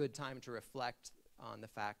 it's a good time to reflect on the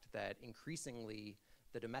fact that increasingly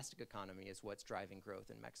the domestic economy is what's driving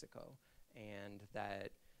growth in Mexico. And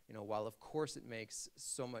that while of course it makes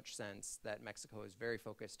so much sense that Mexico is very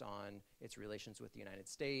focused on its relations with the United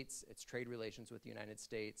States, its trade relations with the United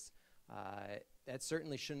States, that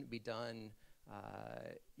certainly shouldn't be done,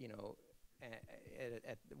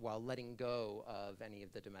 while letting go of any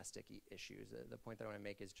of the domestic issues. The point that I want to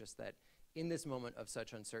make is just that in this moment of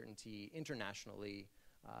such uncertainty internationally,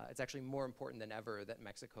 it's actually more important than ever that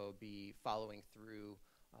Mexico be following through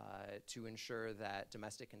to ensure that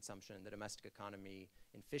domestic consumption, the domestic economy,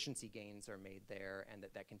 efficiency gains are made there, and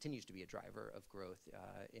that continues to be a driver of growth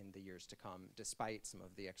in the years to come, despite some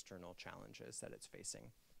of the external challenges that it's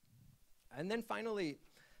facing. And then finally,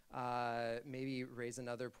 maybe raise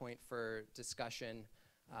another point for discussion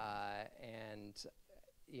and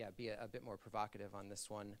be a bit more provocative on this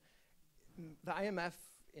one. The IMF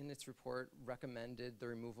in its report recommended the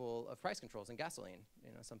removal of price controls in gasoline,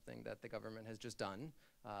 something that the government has just done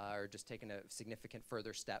or just taken a significant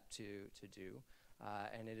further step to do.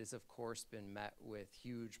 And it has, of course, been met with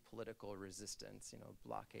huge political resistance,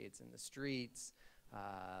 blockades in the streets,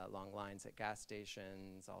 long lines at gas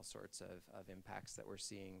stations, all sorts of impacts that we're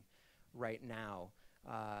seeing right now.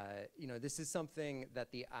 This is something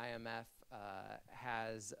that the IMF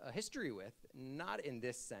has a history with, not in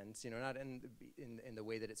this sense, not in the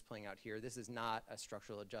way that it's playing out here. This is not a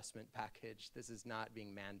structural adjustment package. This is not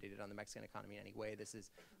being mandated on the Mexican economy in any way. This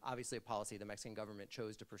is obviously a policy the Mexican government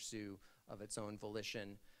chose to pursue of its own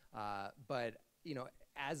volition. But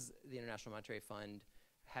as the International Monetary Fund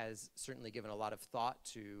has certainly given a lot of thought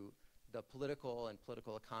to the political and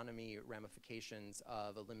political economy ramifications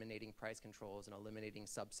of eliminating price controls and eliminating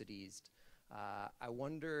subsidies, I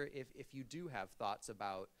wonder if you do have thoughts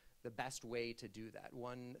about the best way to do that.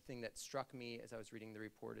 One thing that struck me as I was reading the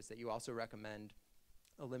report is that you also recommend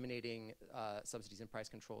eliminating subsidies and price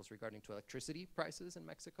controls regarding to electricity prices in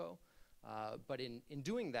Mexico. But in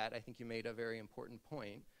doing that, I think you made a very important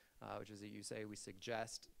point, which is that you say we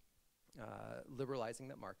suggest liberalizing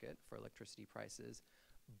that market for electricity prices,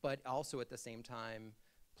 but also at the same time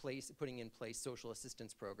putting in place social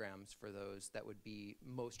assistance programs for those that would be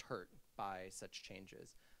most hurt by such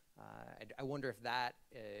changes. I wonder if that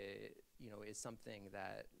is something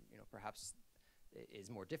that perhaps is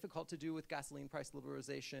more difficult to do with gasoline price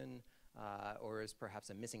liberalization, or is perhaps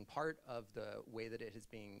a missing part of the way that it is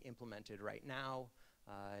being implemented right now.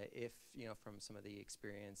 If from some of the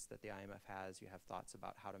experience that the IMF has, you have thoughts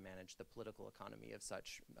about how to manage the political economy of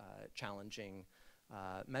such challenging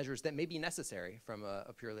measures that may be necessary from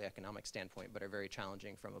a purely economic standpoint, but are very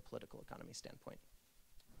challenging from a political economy standpoint.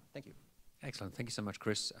 Thank you. Excellent. Thank you so much,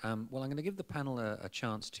 Chris. Well, I'm going to give the panel a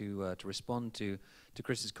chance to respond to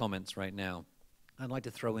Chris's comments right now. I'd like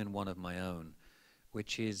to throw in one of my own,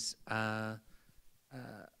 which is,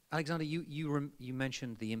 Alexander, you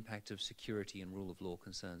mentioned the impact of security and rule of law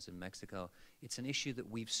concerns in Mexico. It's an issue that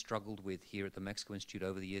we've struggled with here at the Mexico Institute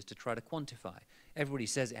over the years to try to quantify. Everybody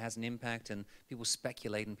says it has an impact, and people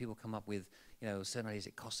speculate, and people come up with, certain ideas.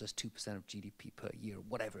 It costs us 2% of GDP per year,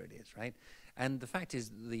 whatever it is, right? And the fact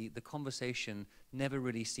is, the conversation never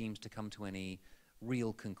really seems to come to any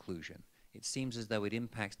real conclusion. It seems as though it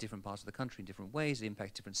impacts different parts of the country in different ways. It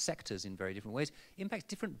impacts different sectors in very different ways. It impacts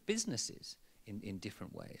different businesses in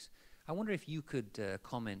different ways. I wonder if you could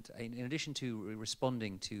comment, in addition to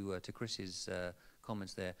responding to Chris's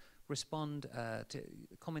comments there,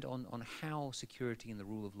 comment on how security and the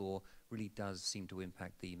rule of law really does seem to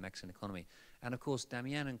impact the Mexican economy. And of course,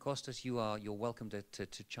 Damian and Costas, you're welcome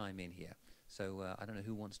to chime in here. So I don't know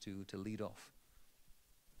who wants to lead off.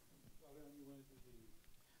 Well, then you want to do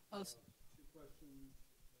I'll two questions.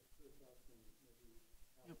 First asking maybe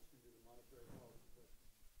Alex can do the monetary policy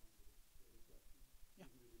question.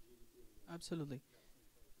 Yeah. Absolutely.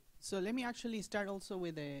 So let me actually start also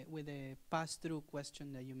with a pass-through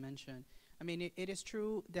question that you mentioned. I mean, it is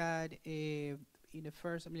true that in the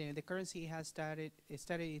first, the currency has started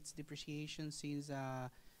its depreciation since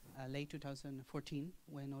late 2014,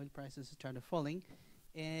 when oil prices started falling,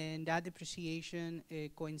 and that depreciation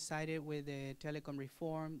coincided with the telecom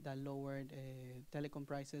reform that lowered telecom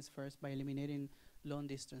prices first by eliminating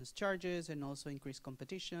long-distance charges and also increased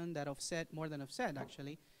competition that more than offset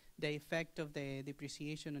actually the effect of the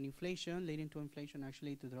depreciation on inflation, leading to inflation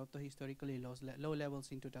actually to drop to historically low levels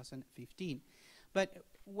in 2015. But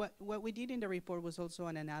what we did in the report was also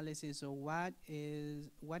an analysis of what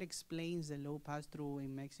explains the low pass-through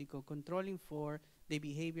in Mexico, controlling for the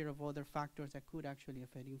behavior of other factors that could actually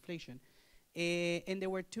affect inflation. And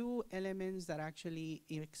there were two elements that actually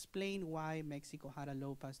explain why Mexico had a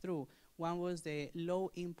low pass-through. One was the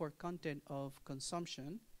low import content of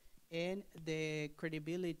consumption and the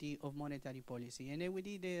credibility of monetary policy. And then we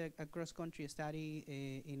did a cross-country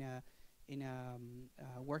study in a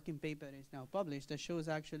working paper that is now published that shows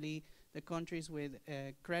actually the countries with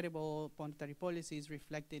credible monetary policies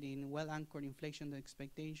reflected in well-anchored inflation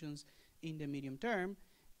expectations in the medium term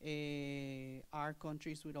are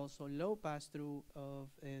countries with also low pass-through of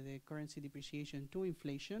the currency depreciation to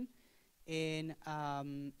inflation. And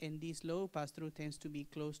this low pass-through tends to be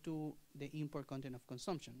close to the import content of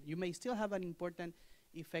consumption. You may still have an important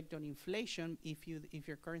effect on inflation if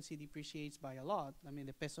your currency depreciates by a lot. I mean,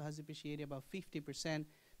 the peso has depreciated about 50%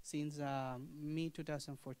 since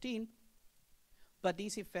mid-2014. But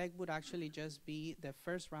this effect would actually just be the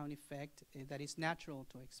first round effect that is natural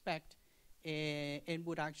to expect and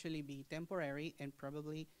would actually be temporary, and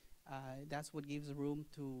probably that's what gives room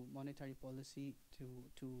to monetary policy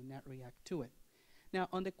to not react to it. Now,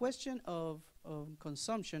 on the question of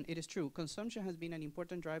consumption, it is true. Consumption has been an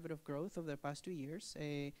important driver of growth over the past 2 years,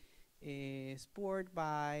 spurred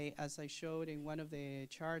by, as I showed in one of the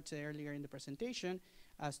charts earlier in the presentation,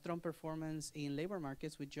 a strong performance in labor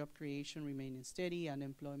markets with job creation remaining steady,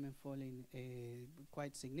 unemployment falling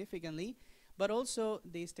quite significantly. But also,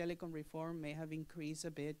 this telecom reform may have increased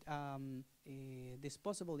a bit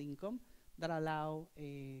disposable income that allow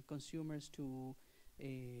consumers to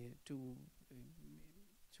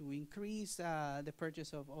increase the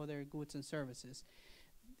purchase of other goods and services.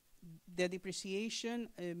 The depreciation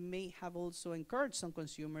may have also encouraged some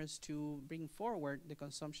consumers to bring forward the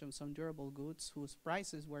consumption of some durable goods whose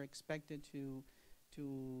prices were expected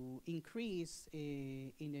to increase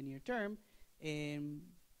in the near term, and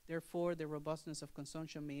therefore the robustness of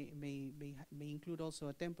consumption may include also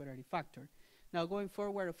a temporary factor. Now, going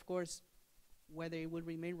forward, of course, whether it will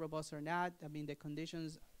remain robust or not, I mean, the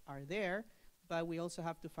conditions are there, but we also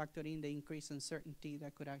have to factor in the increased uncertainty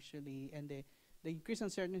that could actually, and the increased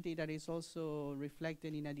uncertainty that is also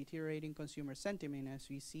reflected in a deteriorating consumer sentiment, as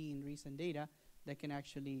we see in recent data, that can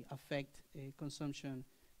actually affect consumption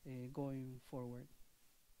going forward.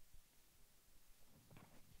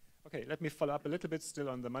 Okay, let me follow up a little bit still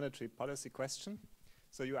on the monetary policy question.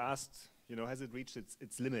 So you asked, has it reached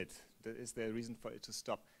its limit? Is there a reason for it to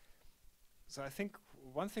stop? So I think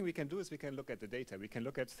one thing we can do is we can look at the data. We can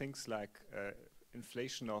look at things like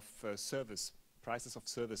inflation of prices of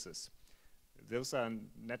services. Those are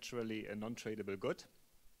naturally a non-tradable good.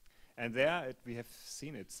 And there we have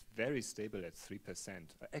seen it's very stable at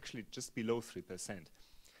 3%, actually just below 3%.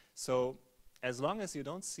 So as long as you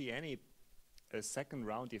don't see any second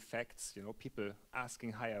round effects, people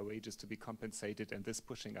asking higher wages to be compensated and this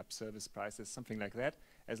pushing up service prices, something like that,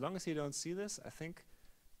 as long as you don't see this, I think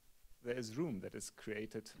there is room that is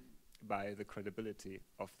created by the credibility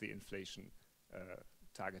of the inflation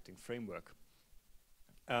targeting framework.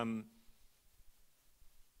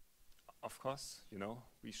 Of course,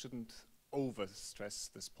 we shouldn't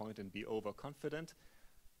overstress this point and be overconfident.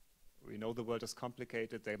 We know the world is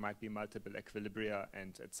complicated. There might be multiple equilibria,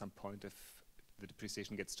 and at some point, if the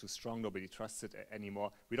depreciation gets too strong, nobody trusts it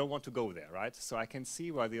anymore. We don't want to go there, right? So I can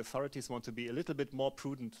see why the authorities want to be a little bit more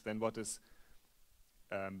prudent than what is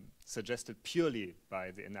suggested purely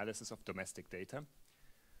by the analysis of domestic data.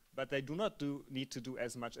 But they do not need to do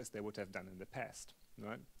as much as they would have done in the past,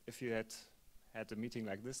 right? If you had a meeting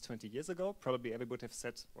like this 20 years ago, probably everybody would have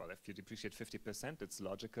said, well, if you depreciate 50%, it's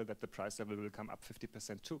logical that the price level will come up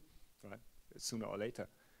 50% too, right? Sooner or later.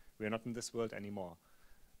 We are not in this world anymore.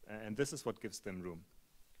 And this is what gives them room.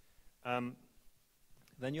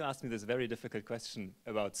 Then you asked me this very difficult question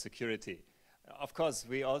about security. Of course,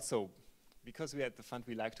 we also, because we are at the fund,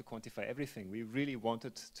 we like to quantify everything. We really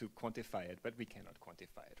wanted to quantify it, but we cannot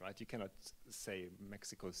quantify it, right? You cannot say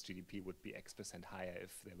Mexico's GDP would be X% higher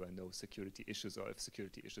if there were no security issues or if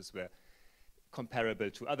security issues were comparable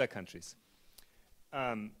to other countries.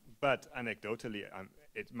 But anecdotally,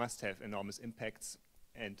 it must have enormous impacts,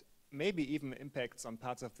 and maybe even impacts on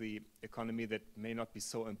parts of the economy that may not be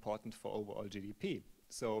so important for overall GDP.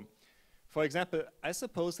 So, for example, I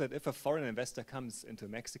suppose that if a foreign investor comes into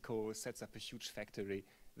Mexico, sets up a huge factory,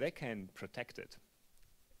 they can protect it.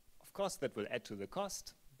 Of course, that will add to the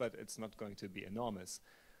cost, but it's not going to be enormous.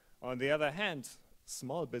 On the other hand,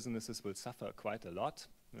 small businesses will suffer quite a lot,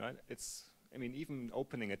 right? Even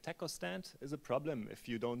opening a taco stand is a problem if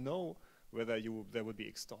you don't know whether there will be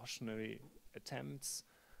extortionary attempts,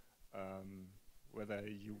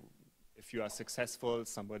 if you are successful,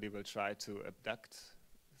 somebody will try to abduct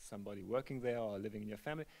somebody working there or living in your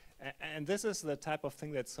family. And this is the type of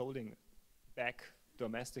thing that's holding back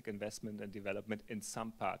domestic investment and development in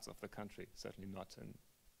some parts of the country, certainly not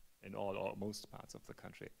in all or most parts of the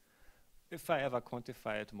country. If I ever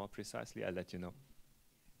quantify it more precisely, I'll let you know.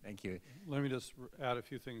 Thank you. Let me just add a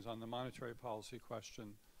few things on the monetary policy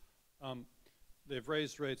question. They've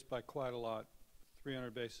raised rates by quite a lot,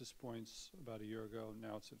 300 basis points about a year ago.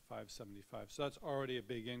 Now it's at 575. So that's already a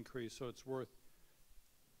big increase. So it's worth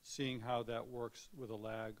seeing how that works with a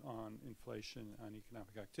lag on inflation and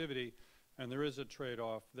economic activity. And there is a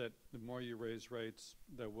trade-off that the more you raise rates,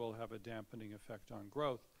 that will have a dampening effect on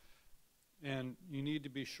growth. And you need to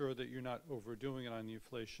be sure that you're not overdoing it on the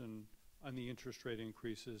inflation on the interest rate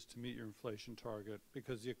increases to meet your inflation target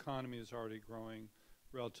because the economy is already growing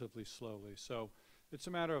relatively slowly. So it's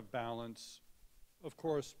a matter of balance. Of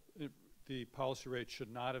course, the policy rate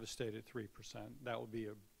should not have stayed at 3%. That would be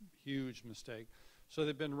a huge mistake. So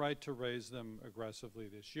they've been right to raise them aggressively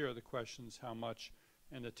this year. The question is how much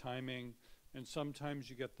and the timing. And sometimes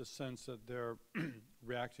you get the sense that they're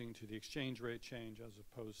reacting to the exchange rate change as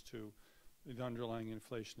opposed to the underlying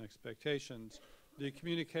inflation expectations. The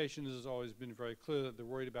communication has always been very clear that they're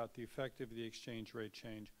worried about the effect of the exchange rate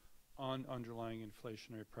change on underlying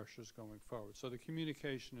inflationary pressures going forward. So the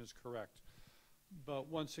communication is correct. But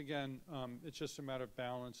once again, it's just a matter of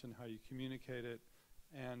balance and how you communicate it,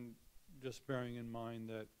 and just bearing in mind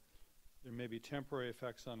that there may be temporary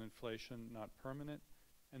effects on inflation, not permanent,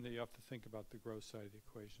 and that you have to think about the growth side of the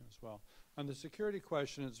equation as well. On the security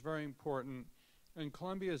question, it's very important, and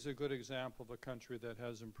Colombia is a good example of a country that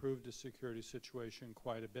has improved the security situation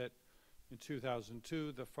quite a bit. In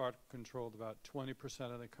 2002, the FARC controlled about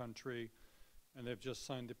 20% of the country, and they've just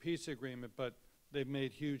signed a peace agreement, but they've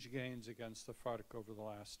made huge gains against the FARC over the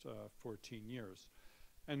last 14 years.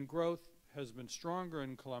 And growth has been stronger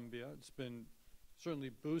in Colombia. It's been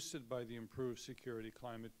certainly boosted by the improved security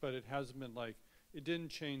climate, but it hasn't been like, it didn't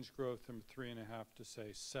change growth from 3.5 to say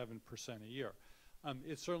 7% a year.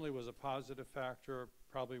 It certainly was a positive factor.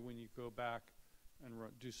 Probably when you go back and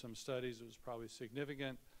do some studies, it was probably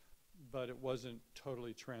significant, but it wasn't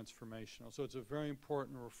totally transformational. So it's a very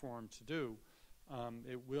important reform to do.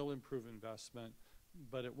 It will improve investment,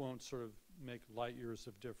 but it won't sort of make light years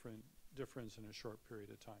of difference in a short period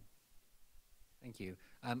of time. Thank you.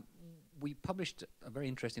 We published a very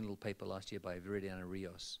interesting little paper last year by Viridiana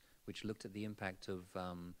Rios, which looked at the impact of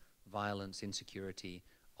violence, insecurity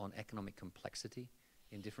on economic complexity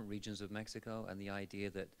in different regions of Mexico, and the idea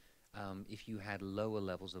that if you had lower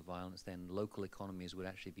levels of violence, then local economies would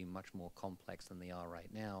actually be much more complex than they are right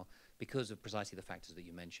now because of precisely the factors that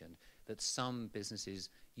you mentioned, that some businesses,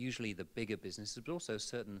 usually the bigger businesses, but also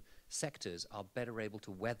certain sectors, are better able to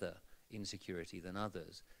weather insecurity than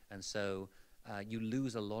others. And so you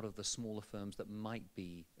lose a lot of the smaller firms that might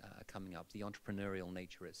be coming up, the entrepreneurial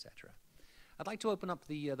nature, et cetera. I'd like to open up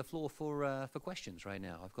the floor for questions right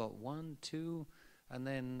now. I've got 1, 2, and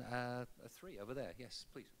then 3 over there. Yes,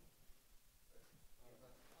 please.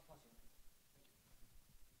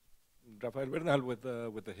 Rafael Bernal with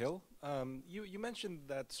The Hill. You mentioned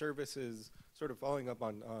that services, sort of following up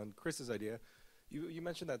on Chris's idea, you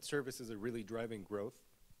mentioned that services are really driving growth,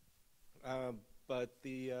 but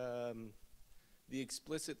the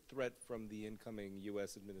explicit threat from the incoming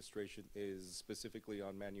U.S. administration is specifically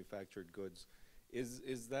on manufactured goods.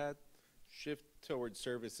 Is that shift towards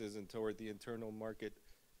services and toward the internal market,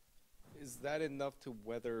 is that enough to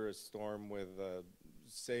weather a storm with,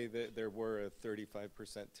 say that there were a 35%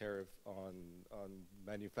 tariff on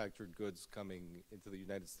manufactured goods coming into the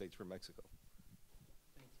United States from Mexico?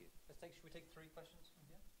 Thank you. Should we take 3 questions from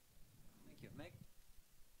here? Thank you. Meg?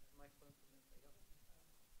 Microphone.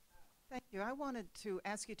 Thank you. I wanted to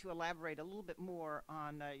ask you to elaborate a little bit more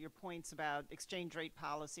on your points about exchange rate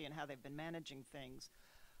policy and how they've been managing things.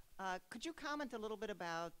 Could you comment a little bit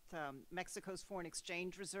about Mexico's foreign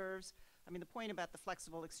exchange reserves? I mean, the point about the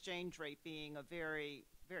flexible exchange rate being a very,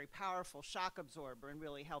 very powerful shock absorber and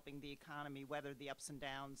really helping the economy weather the ups and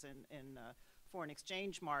downs in foreign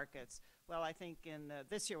exchange markets. Well, I think in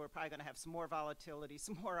this year we're probably going to have some more volatility,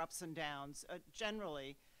 some more ups and downs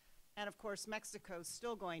generally. And of course, Mexico's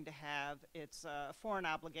still going to have its foreign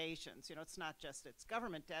obligations. You know, it's not just its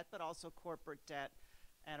government debt, but also corporate debt.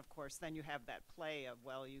 And of course, then you have that play of,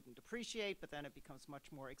 well, you can depreciate, but then it becomes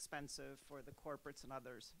much more expensive for the corporates and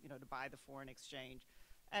others, you know, to buy the foreign exchange.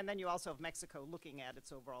 And then you also have Mexico looking at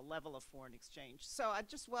its overall level of foreign exchange. So I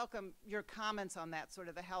just welcome your comments on that, sort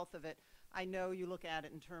of the health of it. I know you look at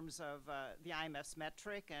it in terms of the IMF's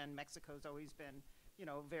metric, and Mexico's always been, you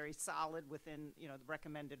know, very solid within, you know, the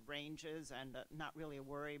recommended ranges and not really a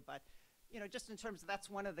worry. But, you know, just in terms of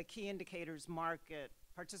that's one of the key indicators market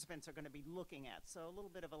participants are going to be looking at. So a little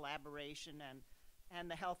bit of elaboration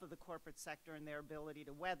and the health of the corporate sector and their ability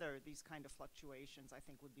to weather these kind of fluctuations, I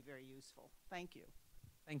think would be very useful. Thank you.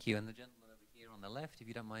 Thank you. And the gentleman over here on the left, if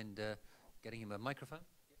you don't mind getting him a microphone.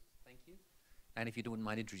 Yes, thank you. And if you don't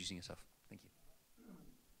mind introducing yourself. Thank you.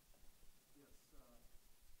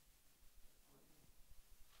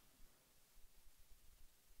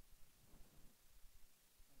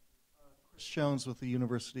 Chris Jones with the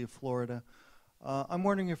University of Florida. I'm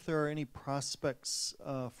wondering if there are any prospects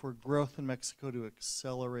for growth in Mexico to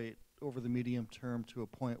accelerate over the medium term to a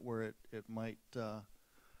point where it might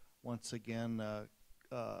once again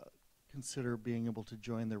consider being able to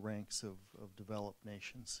join the ranks of developed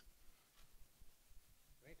nations.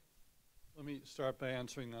 Let me start by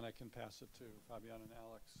answering, then I can pass it to Fabian and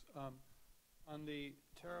Alex. On the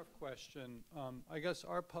tariff question, I guess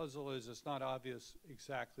our puzzle is it's not obvious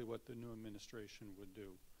exactly what the new administration would do.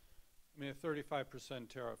 I mean, a 35%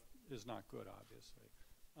 tariff is not good, obviously.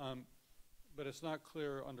 But it's not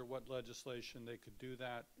clear under what legislation they could do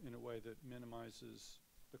that in a way that minimizes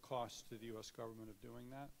the cost to the U.S. government of doing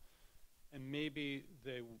that. And maybe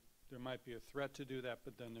there might be a threat to do that,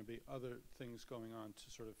 but then there'd be other things going on to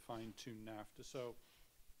sort of fine-tune NAFTA. So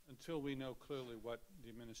until we know clearly what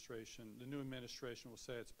the new administration will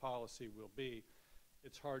say its policy will be,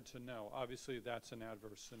 it's hard to know. Obviously, that's an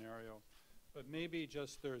adverse scenario. But maybe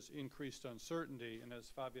just there's increased uncertainty, and as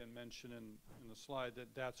Fabian mentioned in the slide,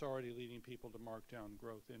 that's already leading people to mark down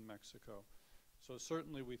growth in Mexico. So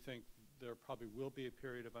certainly we think there probably will be a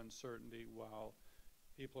period of uncertainty while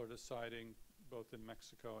people are deciding, both in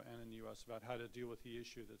Mexico and in the U.S., about how to deal with the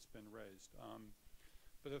issue that's been raised.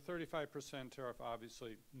 But the 35% tariff,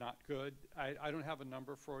 obviously not good. I don't have a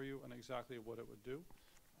number for you on exactly what it would do.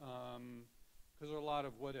 Because there are a lot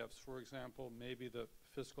of what ifs. For example, maybe the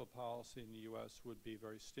fiscal policy in the U.S. would be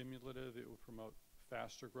very stimulative. It would promote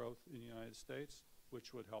faster growth in the United States,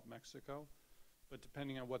 which would help Mexico. But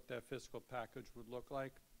depending on what that fiscal package would look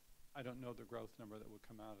like, I don't know the growth number that would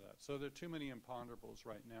come out of that. So there are too many imponderables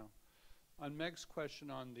right now. On Meg's question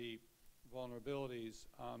on the vulnerabilities,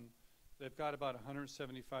 they've got about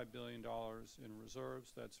 $175 billion in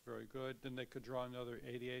reserves. That's very good. Then they could draw another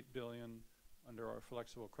 $88 billion under our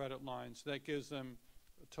flexible credit lines. That gives them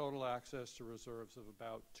total access to reserves of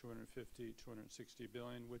about 260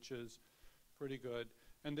 billion, which is pretty good.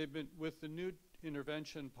 And they've been, with the new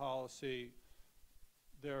intervention policy,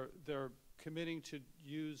 they're committing to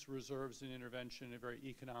use reserves in intervention in a very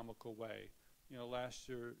economical way. You know, last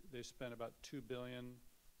year they spent about $2 billion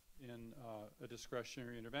in a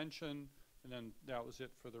discretionary intervention, and then that was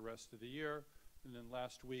it for the rest of the year. And then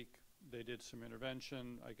last week they did some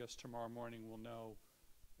intervention. I guess tomorrow morning we'll know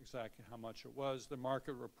exactly how much it was. The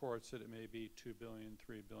market reports that it may be $2 billion,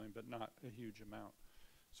 $3 billion, but not a huge amount.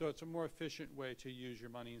 So it's a more efficient way to use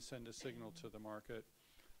your money and send a signal to the market.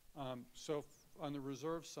 So on the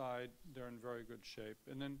reserve side, they're in very good shape.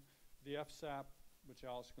 And then the FSAP, which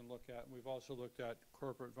Alice can look at, and we've also looked at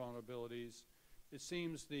corporate vulnerabilities. It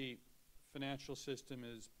seems the financial system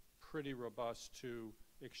is pretty robust to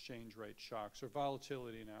exchange rate shocks or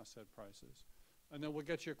volatility in asset prices. And then we'll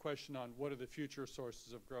get to your question on what are the future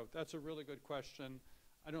sources of growth. That's a really good question.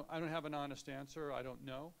 I don't have an honest answer. I don't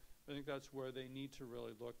know. I think that's where they need to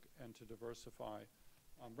really look and to diversify.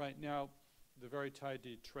 Right now, they're very tied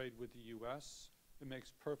to trade with the U.S. It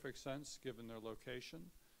makes perfect sense given their location.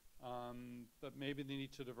 But maybe they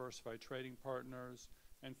need to diversify trading partners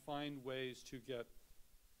and find ways to get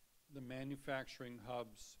the manufacturing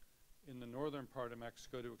hubs in the northern part of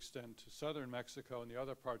Mexico to extend to southern Mexico and the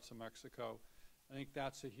other parts of Mexico. I think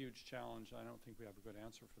that's a huge challenge. I don't think we have a good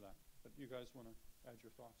answer for that. But you guys want to add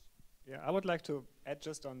your thoughts? Yeah, I would like to add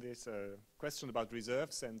just on this question about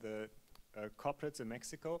reserves and the corporates in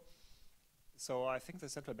Mexico. So I think the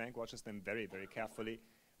central bank watches them very, very carefully.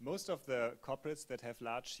 Most of the corporates that have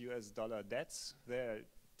large US dollar debts, they're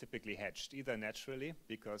typically hedged, either naturally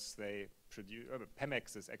because they produce,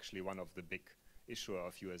 Pemex is actually one of the big issuer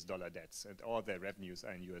of US dollar debts, and all their revenues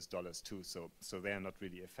are in US dollars too, so they are not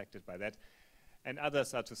really affected by that. And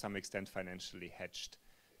others are to some extent financially hedged.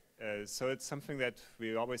 So it's something that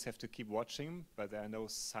we always have to keep watching, but there are no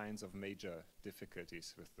signs of major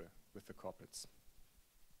difficulties with the corporates.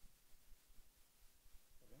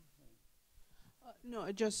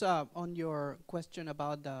 No, just on your question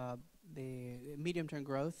about the medium-term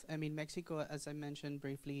growth. I mean, Mexico, as I mentioned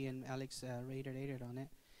briefly, and Alex reiterated on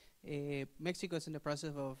it, Mexico is in the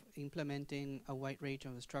process of implementing a wide range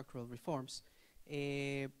of structural reforms.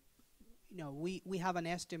 You know, we have an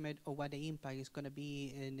estimate of what the impact is going to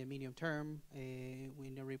be in the medium term.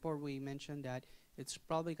 In the report, we mentioned that it's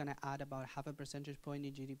probably going to add about half a percentage point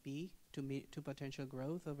in GDP to potential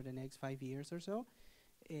growth over the next 5 years or so.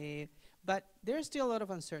 But there's still a lot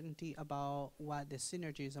of uncertainty about what the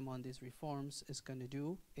synergies among these reforms is going to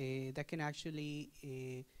do. That can actually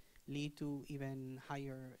lead to even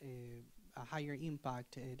a higher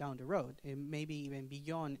impact down the road, maybe even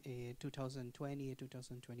beyond 2020,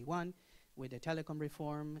 2021, with the telecom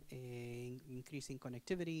reform, increasing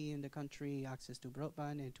connectivity in the country, access to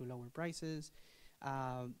broadband and to lower prices,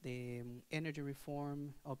 the energy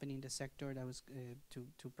reform, opening the sector that was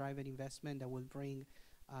to private investment that will bring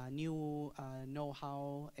new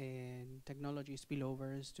know-how and technology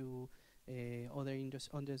spillovers to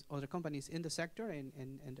other companies in the sector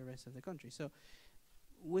and the rest of the country. So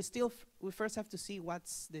we first have to see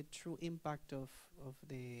what's the true impact of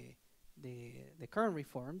the the current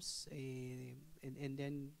reforms, and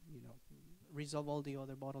then resolve all the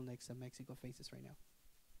other bottlenecks that Mexico faces right now.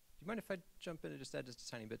 Do you mind if I jump in and just add just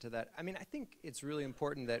a tiny bit to that? I mean, I think it's really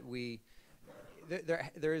important that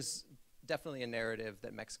there is definitely a narrative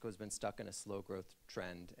that Mexico has been stuck in a slow growth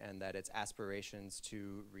trend and that its aspirations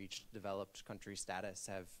to reach developed country status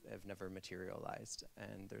have never materialized.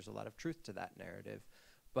 And there's a lot of truth to that narrative.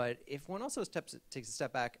 But if one also takes a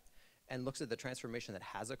step back and looks at the transformation that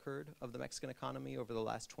has occurred of the Mexican economy over the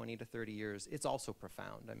last 20 to 30 years, it's also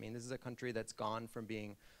profound. I mean, this is a country that's gone from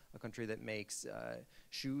being a country that makes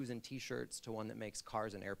shoes and t-shirts to one that makes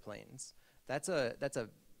cars and airplanes. That's a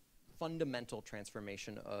fundamental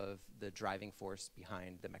transformation of the driving force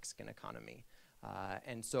behind the Mexican economy.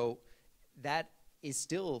 And so that is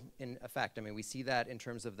still in effect. I mean, we see that in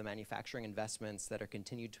terms of the manufacturing investments that are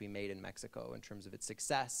continued to be made in Mexico, in terms of its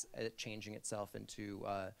success at changing itself into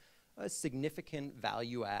a significant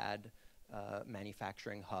value-add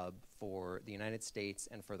manufacturing hub for the United States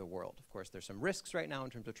and for the world. Of course, there's some risks right now in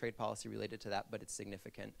terms of trade policy related to that, but it's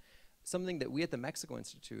significant. Something that we at the Mexico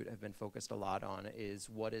Institute have been focused a lot on is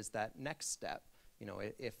what is that next step? You know,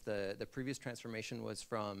 if the previous transformation was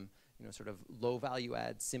from sort of low value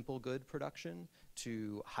add, simple good production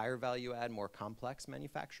to higher value add, more complex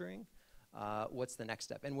manufacturing, what's the next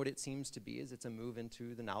step? And what it seems to be is it's a move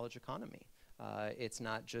into the knowledge economy. It's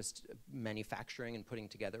not just manufacturing and putting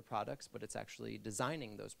together products, but it's actually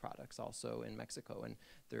designing those products also in Mexico. And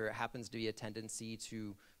there happens to be a tendency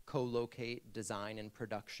to co-locate design and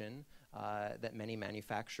production that many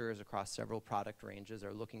manufacturers across several product ranges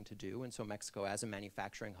are looking to do. And so Mexico, as a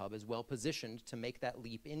manufacturing hub, is well positioned to make that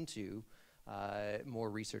leap into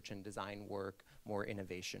more research and design work, more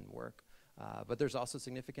innovation work. But there's also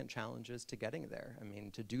significant challenges to getting there. I mean,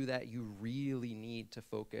 to do that, you really need to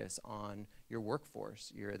focus on your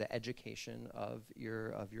workforce, the education of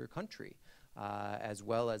your country, as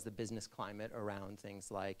well as the business climate around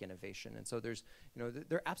things like innovation. And so there's,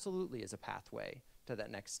 there absolutely is a pathway to that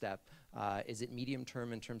next step. Is it medium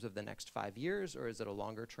term in terms of the next 5 years, or is it a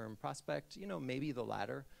longer term prospect? Maybe the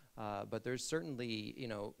latter. But there's certainly,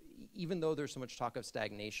 even though there's so much talk of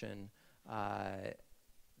stagnation,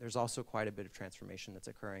 there's also quite a bit of transformation that's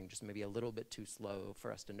occurring, just maybe a little bit too slow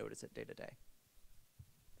for us to notice it day to day.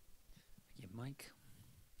 Thank you, Mike.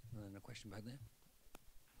 And then a question back there.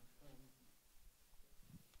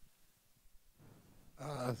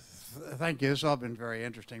 Thank you. This has all been very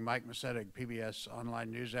interesting. Mike Masedig, PBS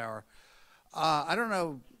Online NewsHour. I don't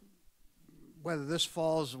know whether this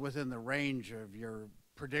falls within the range of your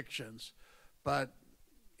predictions, but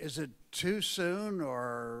is it too soon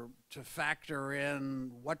or to factor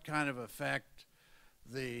in what kind of effect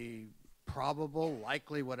the probable,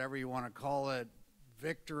 likely, whatever you want to call it,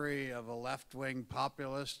 victory of a left-wing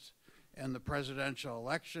populist in the presidential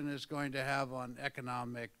election is going to have on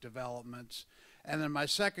economic developments? And then my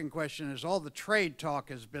second question is, all the trade talk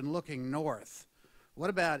has been looking north. What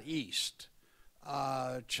about east?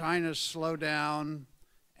 China's slowdown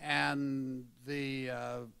and the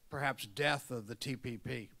perhaps death of the TPP.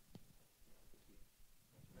 Thank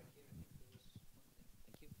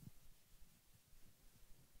you.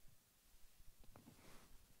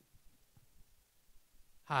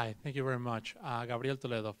 Hi, thank you very much. Gabriel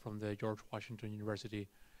Toledo from the George Washington University.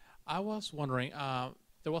 I was wondering,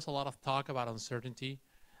 there was a lot of talk about uncertainty,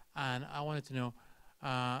 and I wanted to know,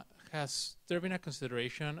 has there been a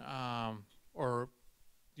consideration, or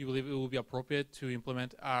do you believe it will be appropriate to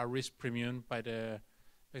implement a risk premium by the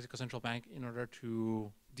Mexico Central Bank in order to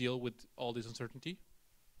deal with all this uncertainty?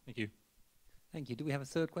 Thank you. Thank you. Do we have a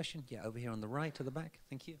third question? Yeah, over here on the right to the back.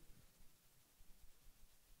 Thank you.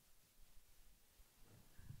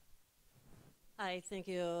 Hi, thank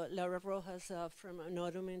you. Laura Rojas from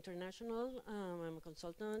Nodum International. I'm a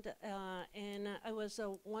consultant, and I was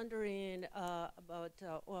wondering about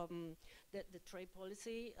the trade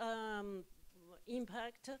policy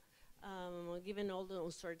impact, given all the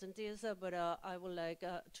uncertainties, but I would like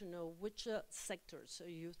to know which sectors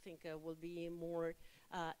you think will be more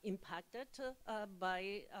impacted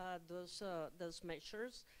by those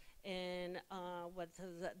measures, and what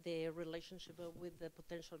is the relationship with the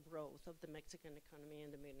potential growth of the Mexican economy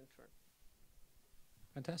in the medium term.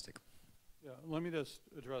 Fantastic. Yeah, let me just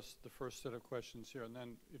address the first set of questions here, and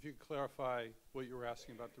then if you could clarify what you were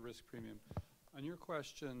asking about the risk premium. On your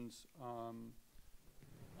questions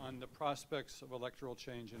on the prospects of electoral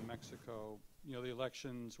change in Mexico, the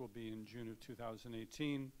elections will be in June of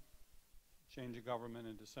 2018, change of government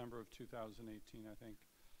in December of 2018, I think.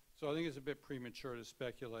 So I think it's a bit premature to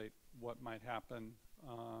speculate what might happen.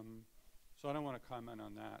 So I don't want to comment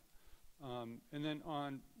on that. And then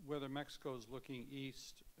on whether Mexico is looking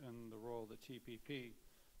east and the role of the TPP,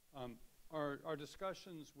 our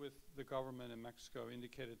discussions with the government in Mexico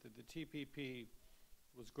indicated that the TPP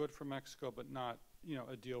was good for Mexico, but not,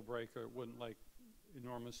 a deal breaker. It wouldn't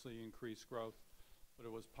enormously increase growth, but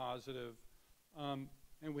it was positive. And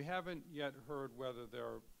we haven't yet heard whether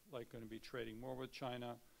they're going to be trading more with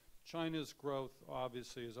China. China's growth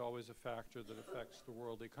obviously is always a factor that affects the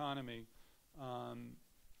world economy.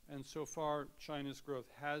 And so far, China's growth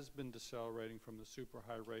has been decelerating from the super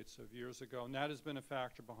high rates of years ago, and that has been a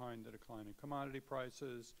factor behind the decline in commodity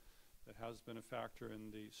prices. That has been a factor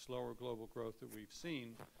in the slower global growth that we've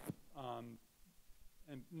seen.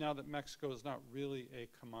 And now that Mexico is not really a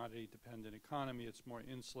commodity-dependent economy, it's more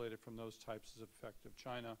insulated from those types of effect of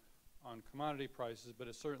China on commodity prices, but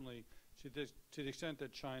it's certainly, to the extent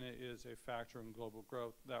that China is a factor in global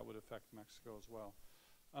growth, that would affect Mexico as well.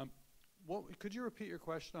 Could you repeat your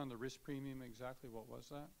question on the risk premium exactly? What was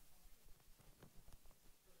that?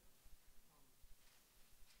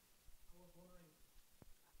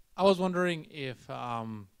 I was wondering if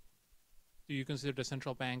do you consider the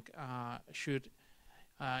central bank should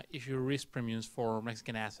issue risk premiums for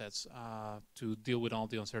Mexican assets to deal with all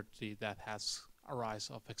the uncertainty that has a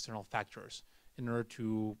rise of external factors in order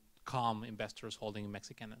to calm investors holding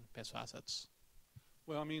Mexican peso assets?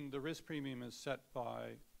 Well, I mean, the risk premium is set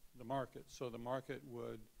by the market. So the market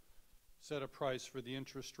would set a price for the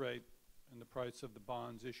interest rate and the price of the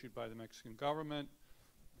bonds issued by the Mexican government.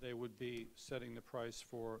 They would be setting the price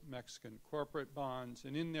for Mexican corporate bonds.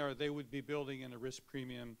 And in there, they would be building in a risk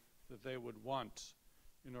premium that they would want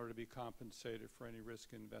in order to be compensated for any risk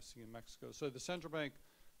investing in Mexico. So the central bank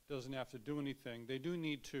doesn't have to do anything. They do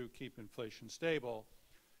need to keep inflation stable,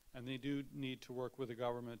 and they do need to work with the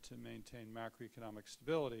government to maintain macroeconomic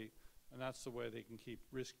stability, and that's the way they can keep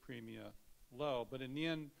risk premia low. But in the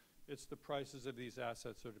end, it's the prices of these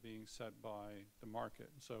assets that are being set by the market.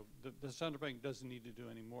 So the central bank doesn't need to do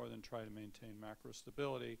any more than try to maintain macro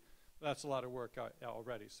stability. That's a lot of work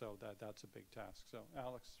already, so that's a big task. So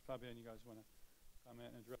Alex, Fabian, you guys want to comment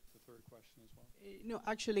and address the third question as well? No,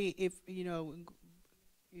 actually, if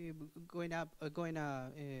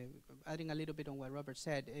adding a little bit on what Robert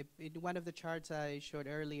said, in one of the charts I showed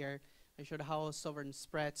earlier, I showed how sovereign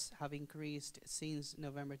spreads have increased since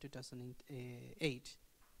November 2008.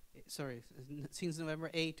 Sorry, since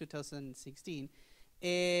November 8, 2016.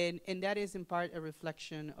 And that is in part a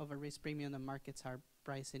reflection of a risk premium the markets are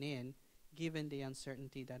pricing in, given the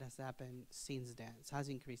uncertainty that has happened since then. It has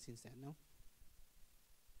increased since then, no?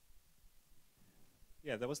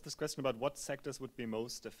 Yeah, there was this question about what sectors would be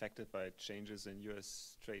most affected by changes in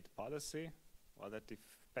U.S. trade policy. Well, that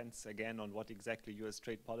depends again on what exactly U.S.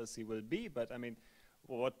 trade policy will be, but I mean,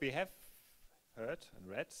 what we have heard and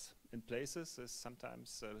read in places is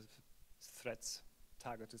sometimes threats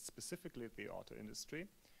targeted specifically at the auto industry,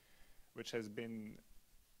 which is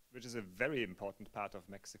a very important part of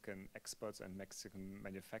Mexican exports and Mexican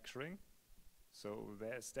manufacturing. So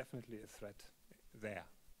there's definitely a threat there,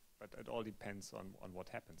 but it all depends on what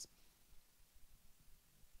happens.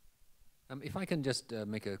 If I can just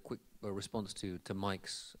make a quick response to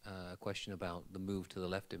Mike's question about the move to the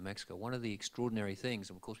left in Mexico. One of the extraordinary things,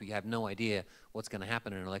 of course, we have no idea what's going to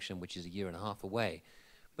happen in an election which is a year and a half away.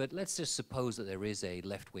 But let's just suppose that there is a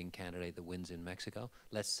left-wing candidate that wins in Mexico.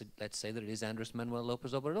 Let's say that it is Andrés Manuel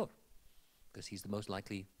López Obrador, because he's the most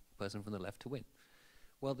likely person from the left to win.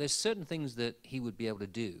 Well, there's certain things that he would be able to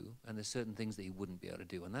do, and there's certain things that he wouldn't be able to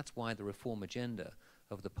do. And that's why the reform agenda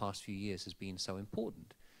of the past few years has been so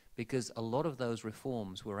important, because a lot of those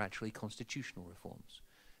reforms were actually constitutional reforms,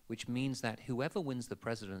 which means that whoever wins the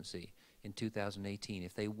presidency in 2018,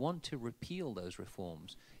 if they want to repeal those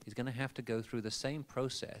reforms, is going to have to go through the same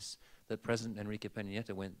process that President Enrique Peña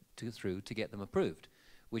Nieto went through to get them approved,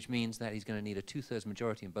 which means that he's going to need a two-thirds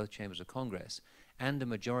majority in both chambers of Congress and a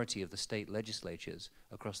majority of the state legislatures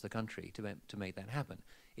across the country to make that happen.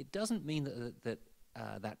 It doesn't mean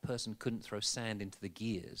that person couldn't throw sand into the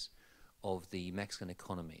gears of the Mexican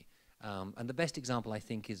economy. And the best example, I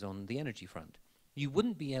think, is on the energy front. You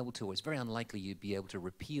wouldn't be able to, or it's very unlikely you'd be able to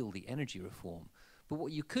repeal the energy reform. But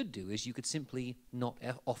what you could do is you could simply not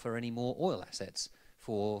offer any more oil assets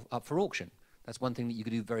up for auction. That's one thing that you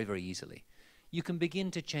could do very, very easily. You can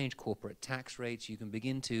begin to change corporate tax rates. You can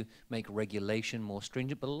begin to make regulation more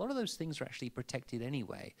stringent. But a lot of those things are actually protected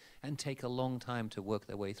anyway and take a long time to work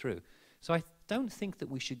their way through. So I don't think that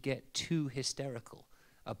we should get too hysterical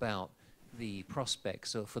about the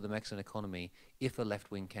prospects for the Mexican economy if a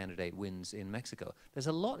left-wing candidate wins in Mexico. There's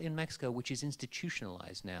a lot in Mexico which is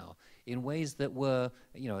institutionalized now in ways that were,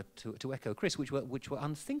 to echo Chris, which were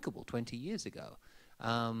unthinkable 20 years ago.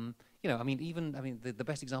 I mean, even, I mean, the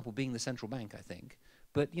best example being the central bank, I think.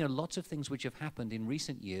 But, lots of things which have happened in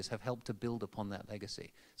recent years have helped to build upon that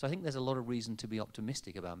legacy. So I think there's a lot of reason to be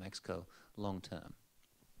optimistic about Mexico long term.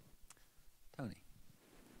 Tony.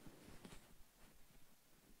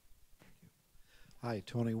 Hi,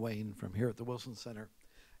 Tony Wayne from here at the Wilson Center.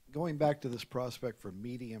 Going back to this prospect for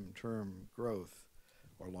medium-term growth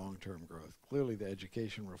or long-term growth, clearly the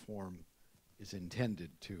education reform is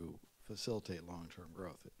intended to facilitate long-term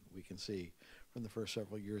growth. We can see from the first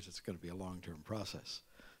several years it's going to be a long-term process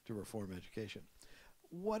to reform education.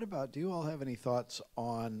 What about, do you all have any thoughts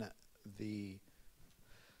on the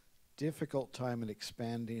difficult time in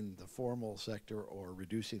expanding the formal sector or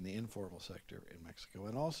reducing the informal sector in Mexico,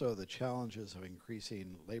 and also the challenges of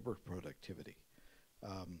increasing labor productivity?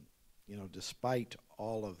 Despite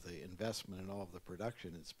all of the investment and all of the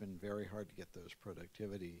production, it's been very hard to get those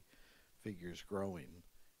productivity figures growing,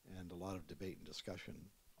 and a lot of debate and discussion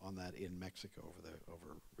on that in Mexico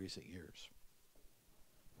over recent years.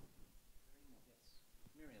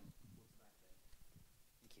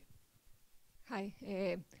 Hi.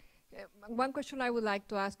 One question I would like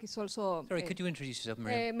to ask is also... Sorry, could you introduce yourself,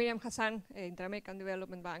 Miriam? Miriam Hassan, Inter-American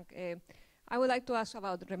Development Bank. I would like to ask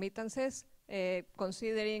about remittances,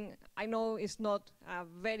 considering I know it's not a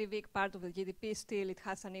very big part of the GDP, still it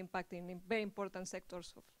has an impact in very important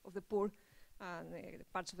sectors of the poor and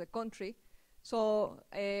parts of the country. So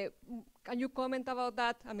can you comment about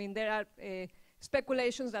that? I mean, there are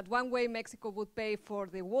speculations that one way Mexico would pay for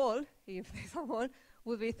the wall, if there's a wall,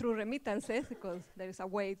 would be through remittances, because there is a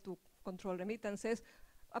way to control remittances,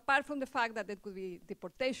 apart from the fact that there could be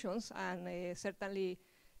deportations, and certainly,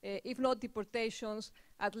 if not deportations,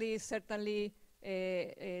 at least certainly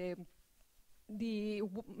the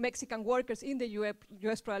Mexican workers in the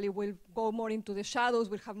US probably will go more into the shadows,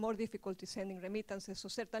 will have more difficulty sending remittances, so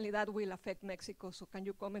certainly that will affect Mexico. So can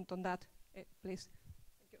you comment on that, please?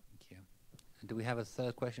 Thank you. Thank you. And do we have a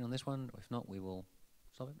third question on this one? If not, we will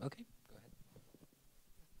solve it. Okay.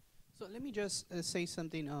 So let me just say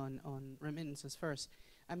something on remittances first.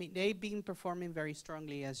 I mean, they've been performing very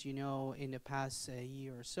strongly, as you know, in the past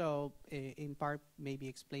year or so, in part maybe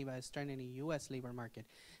explained by a strengthening U.S. labor market.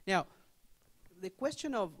 Now, the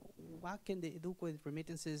question of what can they do with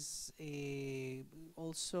remittances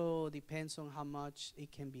also depends on how much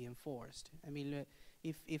it can be enforced. I mean,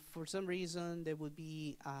 if for some reason there would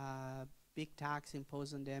be a big tax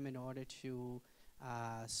imposed on them in order to,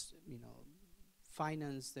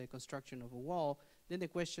 finance the construction of a wall, then the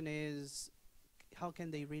question is, how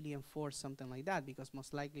can they really enforce something like that? Because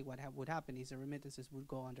most likely what would happen is the remittances would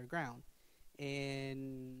go underground.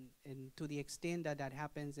 And to the extent that that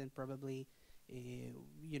happens, then probably,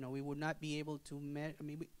 we would not be able to,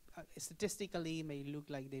 statistically it may look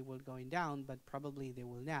like they were going down, but probably they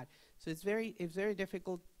will not. So it's very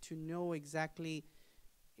difficult to know exactly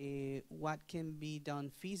what can be done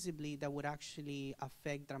feasibly that would actually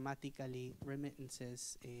affect dramatically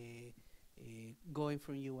remittances going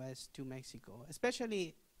from U.S. to Mexico.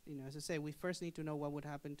 Especially, as I say, we first need to know what would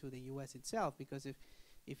happen to the U.S. itself, because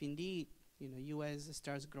if indeed, U.S.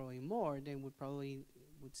 starts growing more, then we probably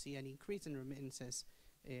would see an increase in remittances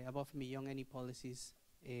above and beyond any policies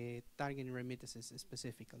targeting remittances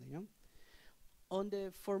specifically. On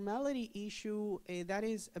the formality issue, that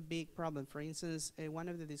is a big problem. For instance, one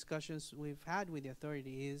of the discussions we've had with the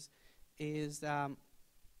authority is there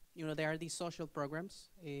are these social programs,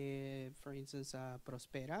 for instance,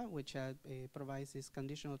 Prospera, which provides these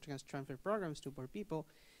conditional transfer programs to poor people.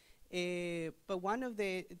 But one of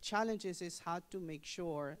the challenges is how to make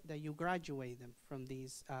sure that you graduate them from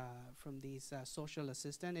these social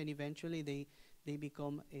assistance, and eventually they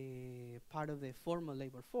become a part of the formal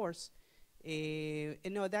labor force. That's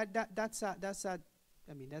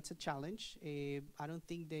a challenge. I don't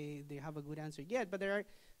think they have a good answer yet, but there are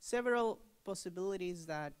several possibilities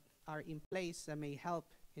that are in place that may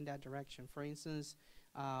help in that direction. For instance,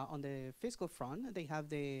 on the fiscal front, they have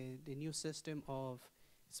the new system of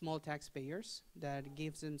small taxpayers that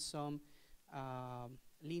gives them some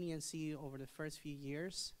leniency over the first few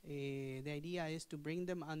years. The idea is to bring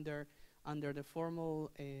them under the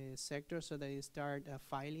formal sector so they start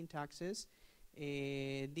filing taxes.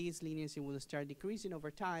 These leniency will start decreasing over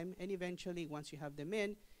time, and eventually, once you have them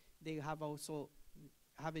in, they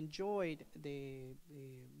have enjoyed the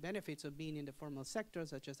benefits of being in the formal sector,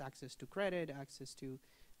 such as access to credit, access to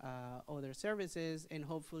other services, and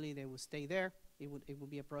hopefully they will stay there. It would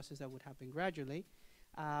be a process that would happen gradually.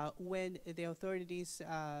 When the authorities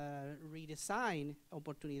redesign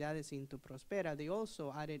Oportunidades into Prospera, they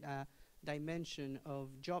also added a dimension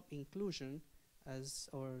of job inclusion as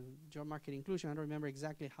or job market inclusion. I don't remember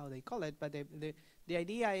exactly how they call it, but the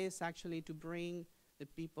idea is actually to bring the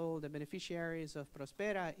people, the beneficiaries of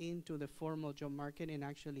Prospera into the formal job market and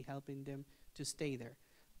actually helping them to stay there.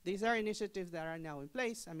 These are initiatives that are now in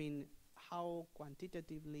place. I mean, how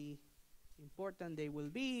quantitatively important they will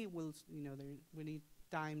be, we need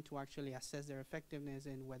time to actually assess their effectiveness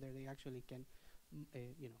and whether they actually can,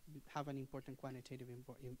 have an important quantitative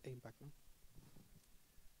impact. No?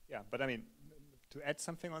 Yeah, but I mean, to add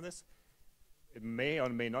something on this, it may or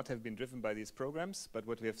may not have been driven by these programs, but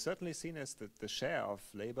what we have certainly seen is that the share of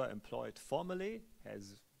labor employed formally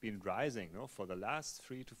has been rising, for the last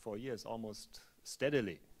 3 to 4 years, almost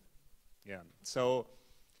steadily. Yeah, so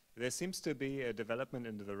there seems to be a development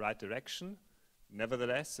into the right direction.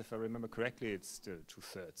 Nevertheless, if I remember correctly, it's still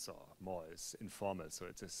 2/3 or more is informal, so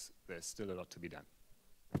there's still a lot to be done.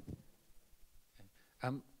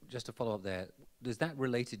 Just to follow up there, is that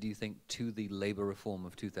related, do you think, to the labor reform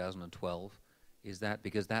of 2012? Is that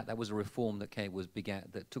because that was a reform that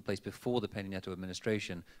that took place before the Peña Nieto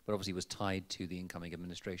administration, but obviously was tied to the incoming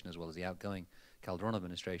administration as well as the outgoing Calderon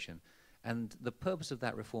administration? And the purpose of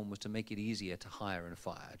that reform was to make it easier to hire and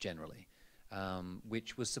fire generally,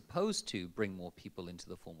 which was supposed to bring more people into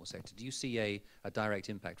the formal sector. Do you see a direct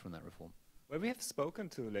impact from that reform? Well, we have spoken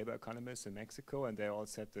to labor economists in Mexico, and they all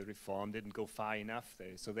said the reform didn't go far enough.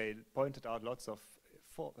 So they pointed out lots of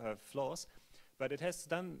flaws, but it has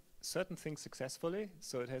done certain things successfully.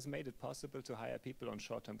 So it has made it possible to hire people on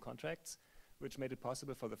short-term contracts, which made it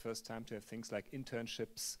possible for the first time to have things like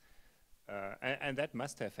internships, and that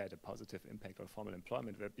must have had a positive impact on formal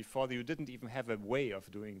employment, where before you didn't even have a way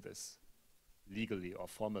of doing this legally or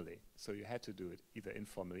formally. So you had to do it either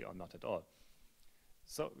informally or not at all.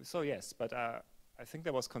 So yes, but I think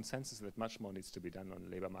there was consensus that much more needs to be done on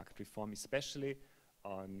labor market reform, especially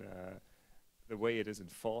on the way it is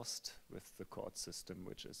enforced with the court system,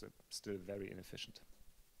 which is still very inefficient.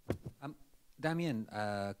 Damien,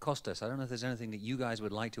 Costas, I don't know if there's anything that you guys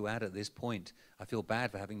would like to add at this point. I feel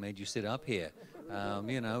bad for having made you sit up here.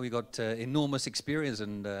 We got enormous experience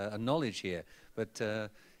and knowledge here, but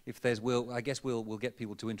if there's I guess we'll get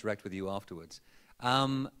people to interact with you afterwards.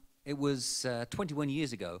 It was 21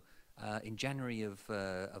 years ago, in January of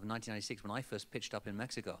 1996, when I first pitched up in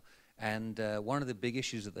Mexico, and one of the big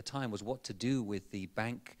issues at the time was what to do with the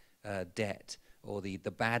bank debt, or the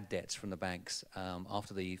bad debts from the banks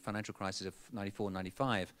after the financial crisis of 94,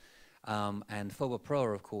 95. And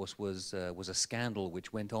FOBAPROA, of course, was a scandal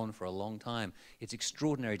which went on for a long time. It's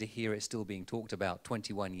extraordinary to hear it still being talked about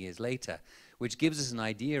 21 years later, which gives us an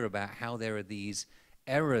idea about how there are these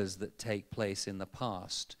errors that take place in the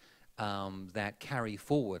past that carry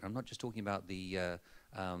forward. I'm not just talking about the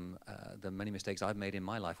many mistakes I've made in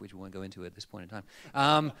my life, which we won't go into at this point in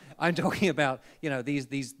time. I'm talking about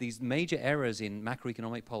these major errors in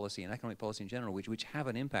macroeconomic policy and economic policy in general, which have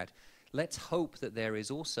an impact. Let's hope that there is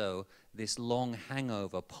also this long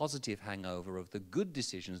hangover, positive hangover of the good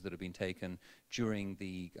decisions that have been taken during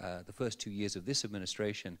the first 2 years of this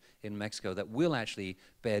administration in Mexico that will actually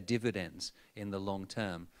bear dividends in the long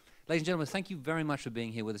term. Ladies and gentlemen, thank you very much for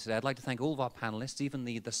being here with us today. I'd like to thank all of our panelists, even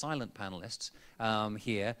the silent panelists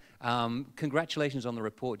here. Congratulations on the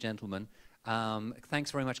report, gentlemen.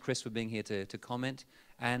 Thanks very much, Chris, for being here to comment.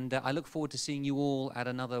 And I look forward to seeing you all at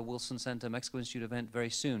another Wilson Center Mexico Institute event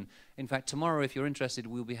very soon. In fact, tomorrow, if you're interested,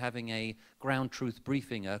 we'll be having a ground truth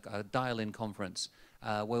briefing, a dial-in conference,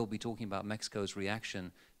 where we'll be talking about Mexico's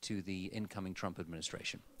reaction to the incoming Trump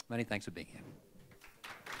administration. Many thanks for being here.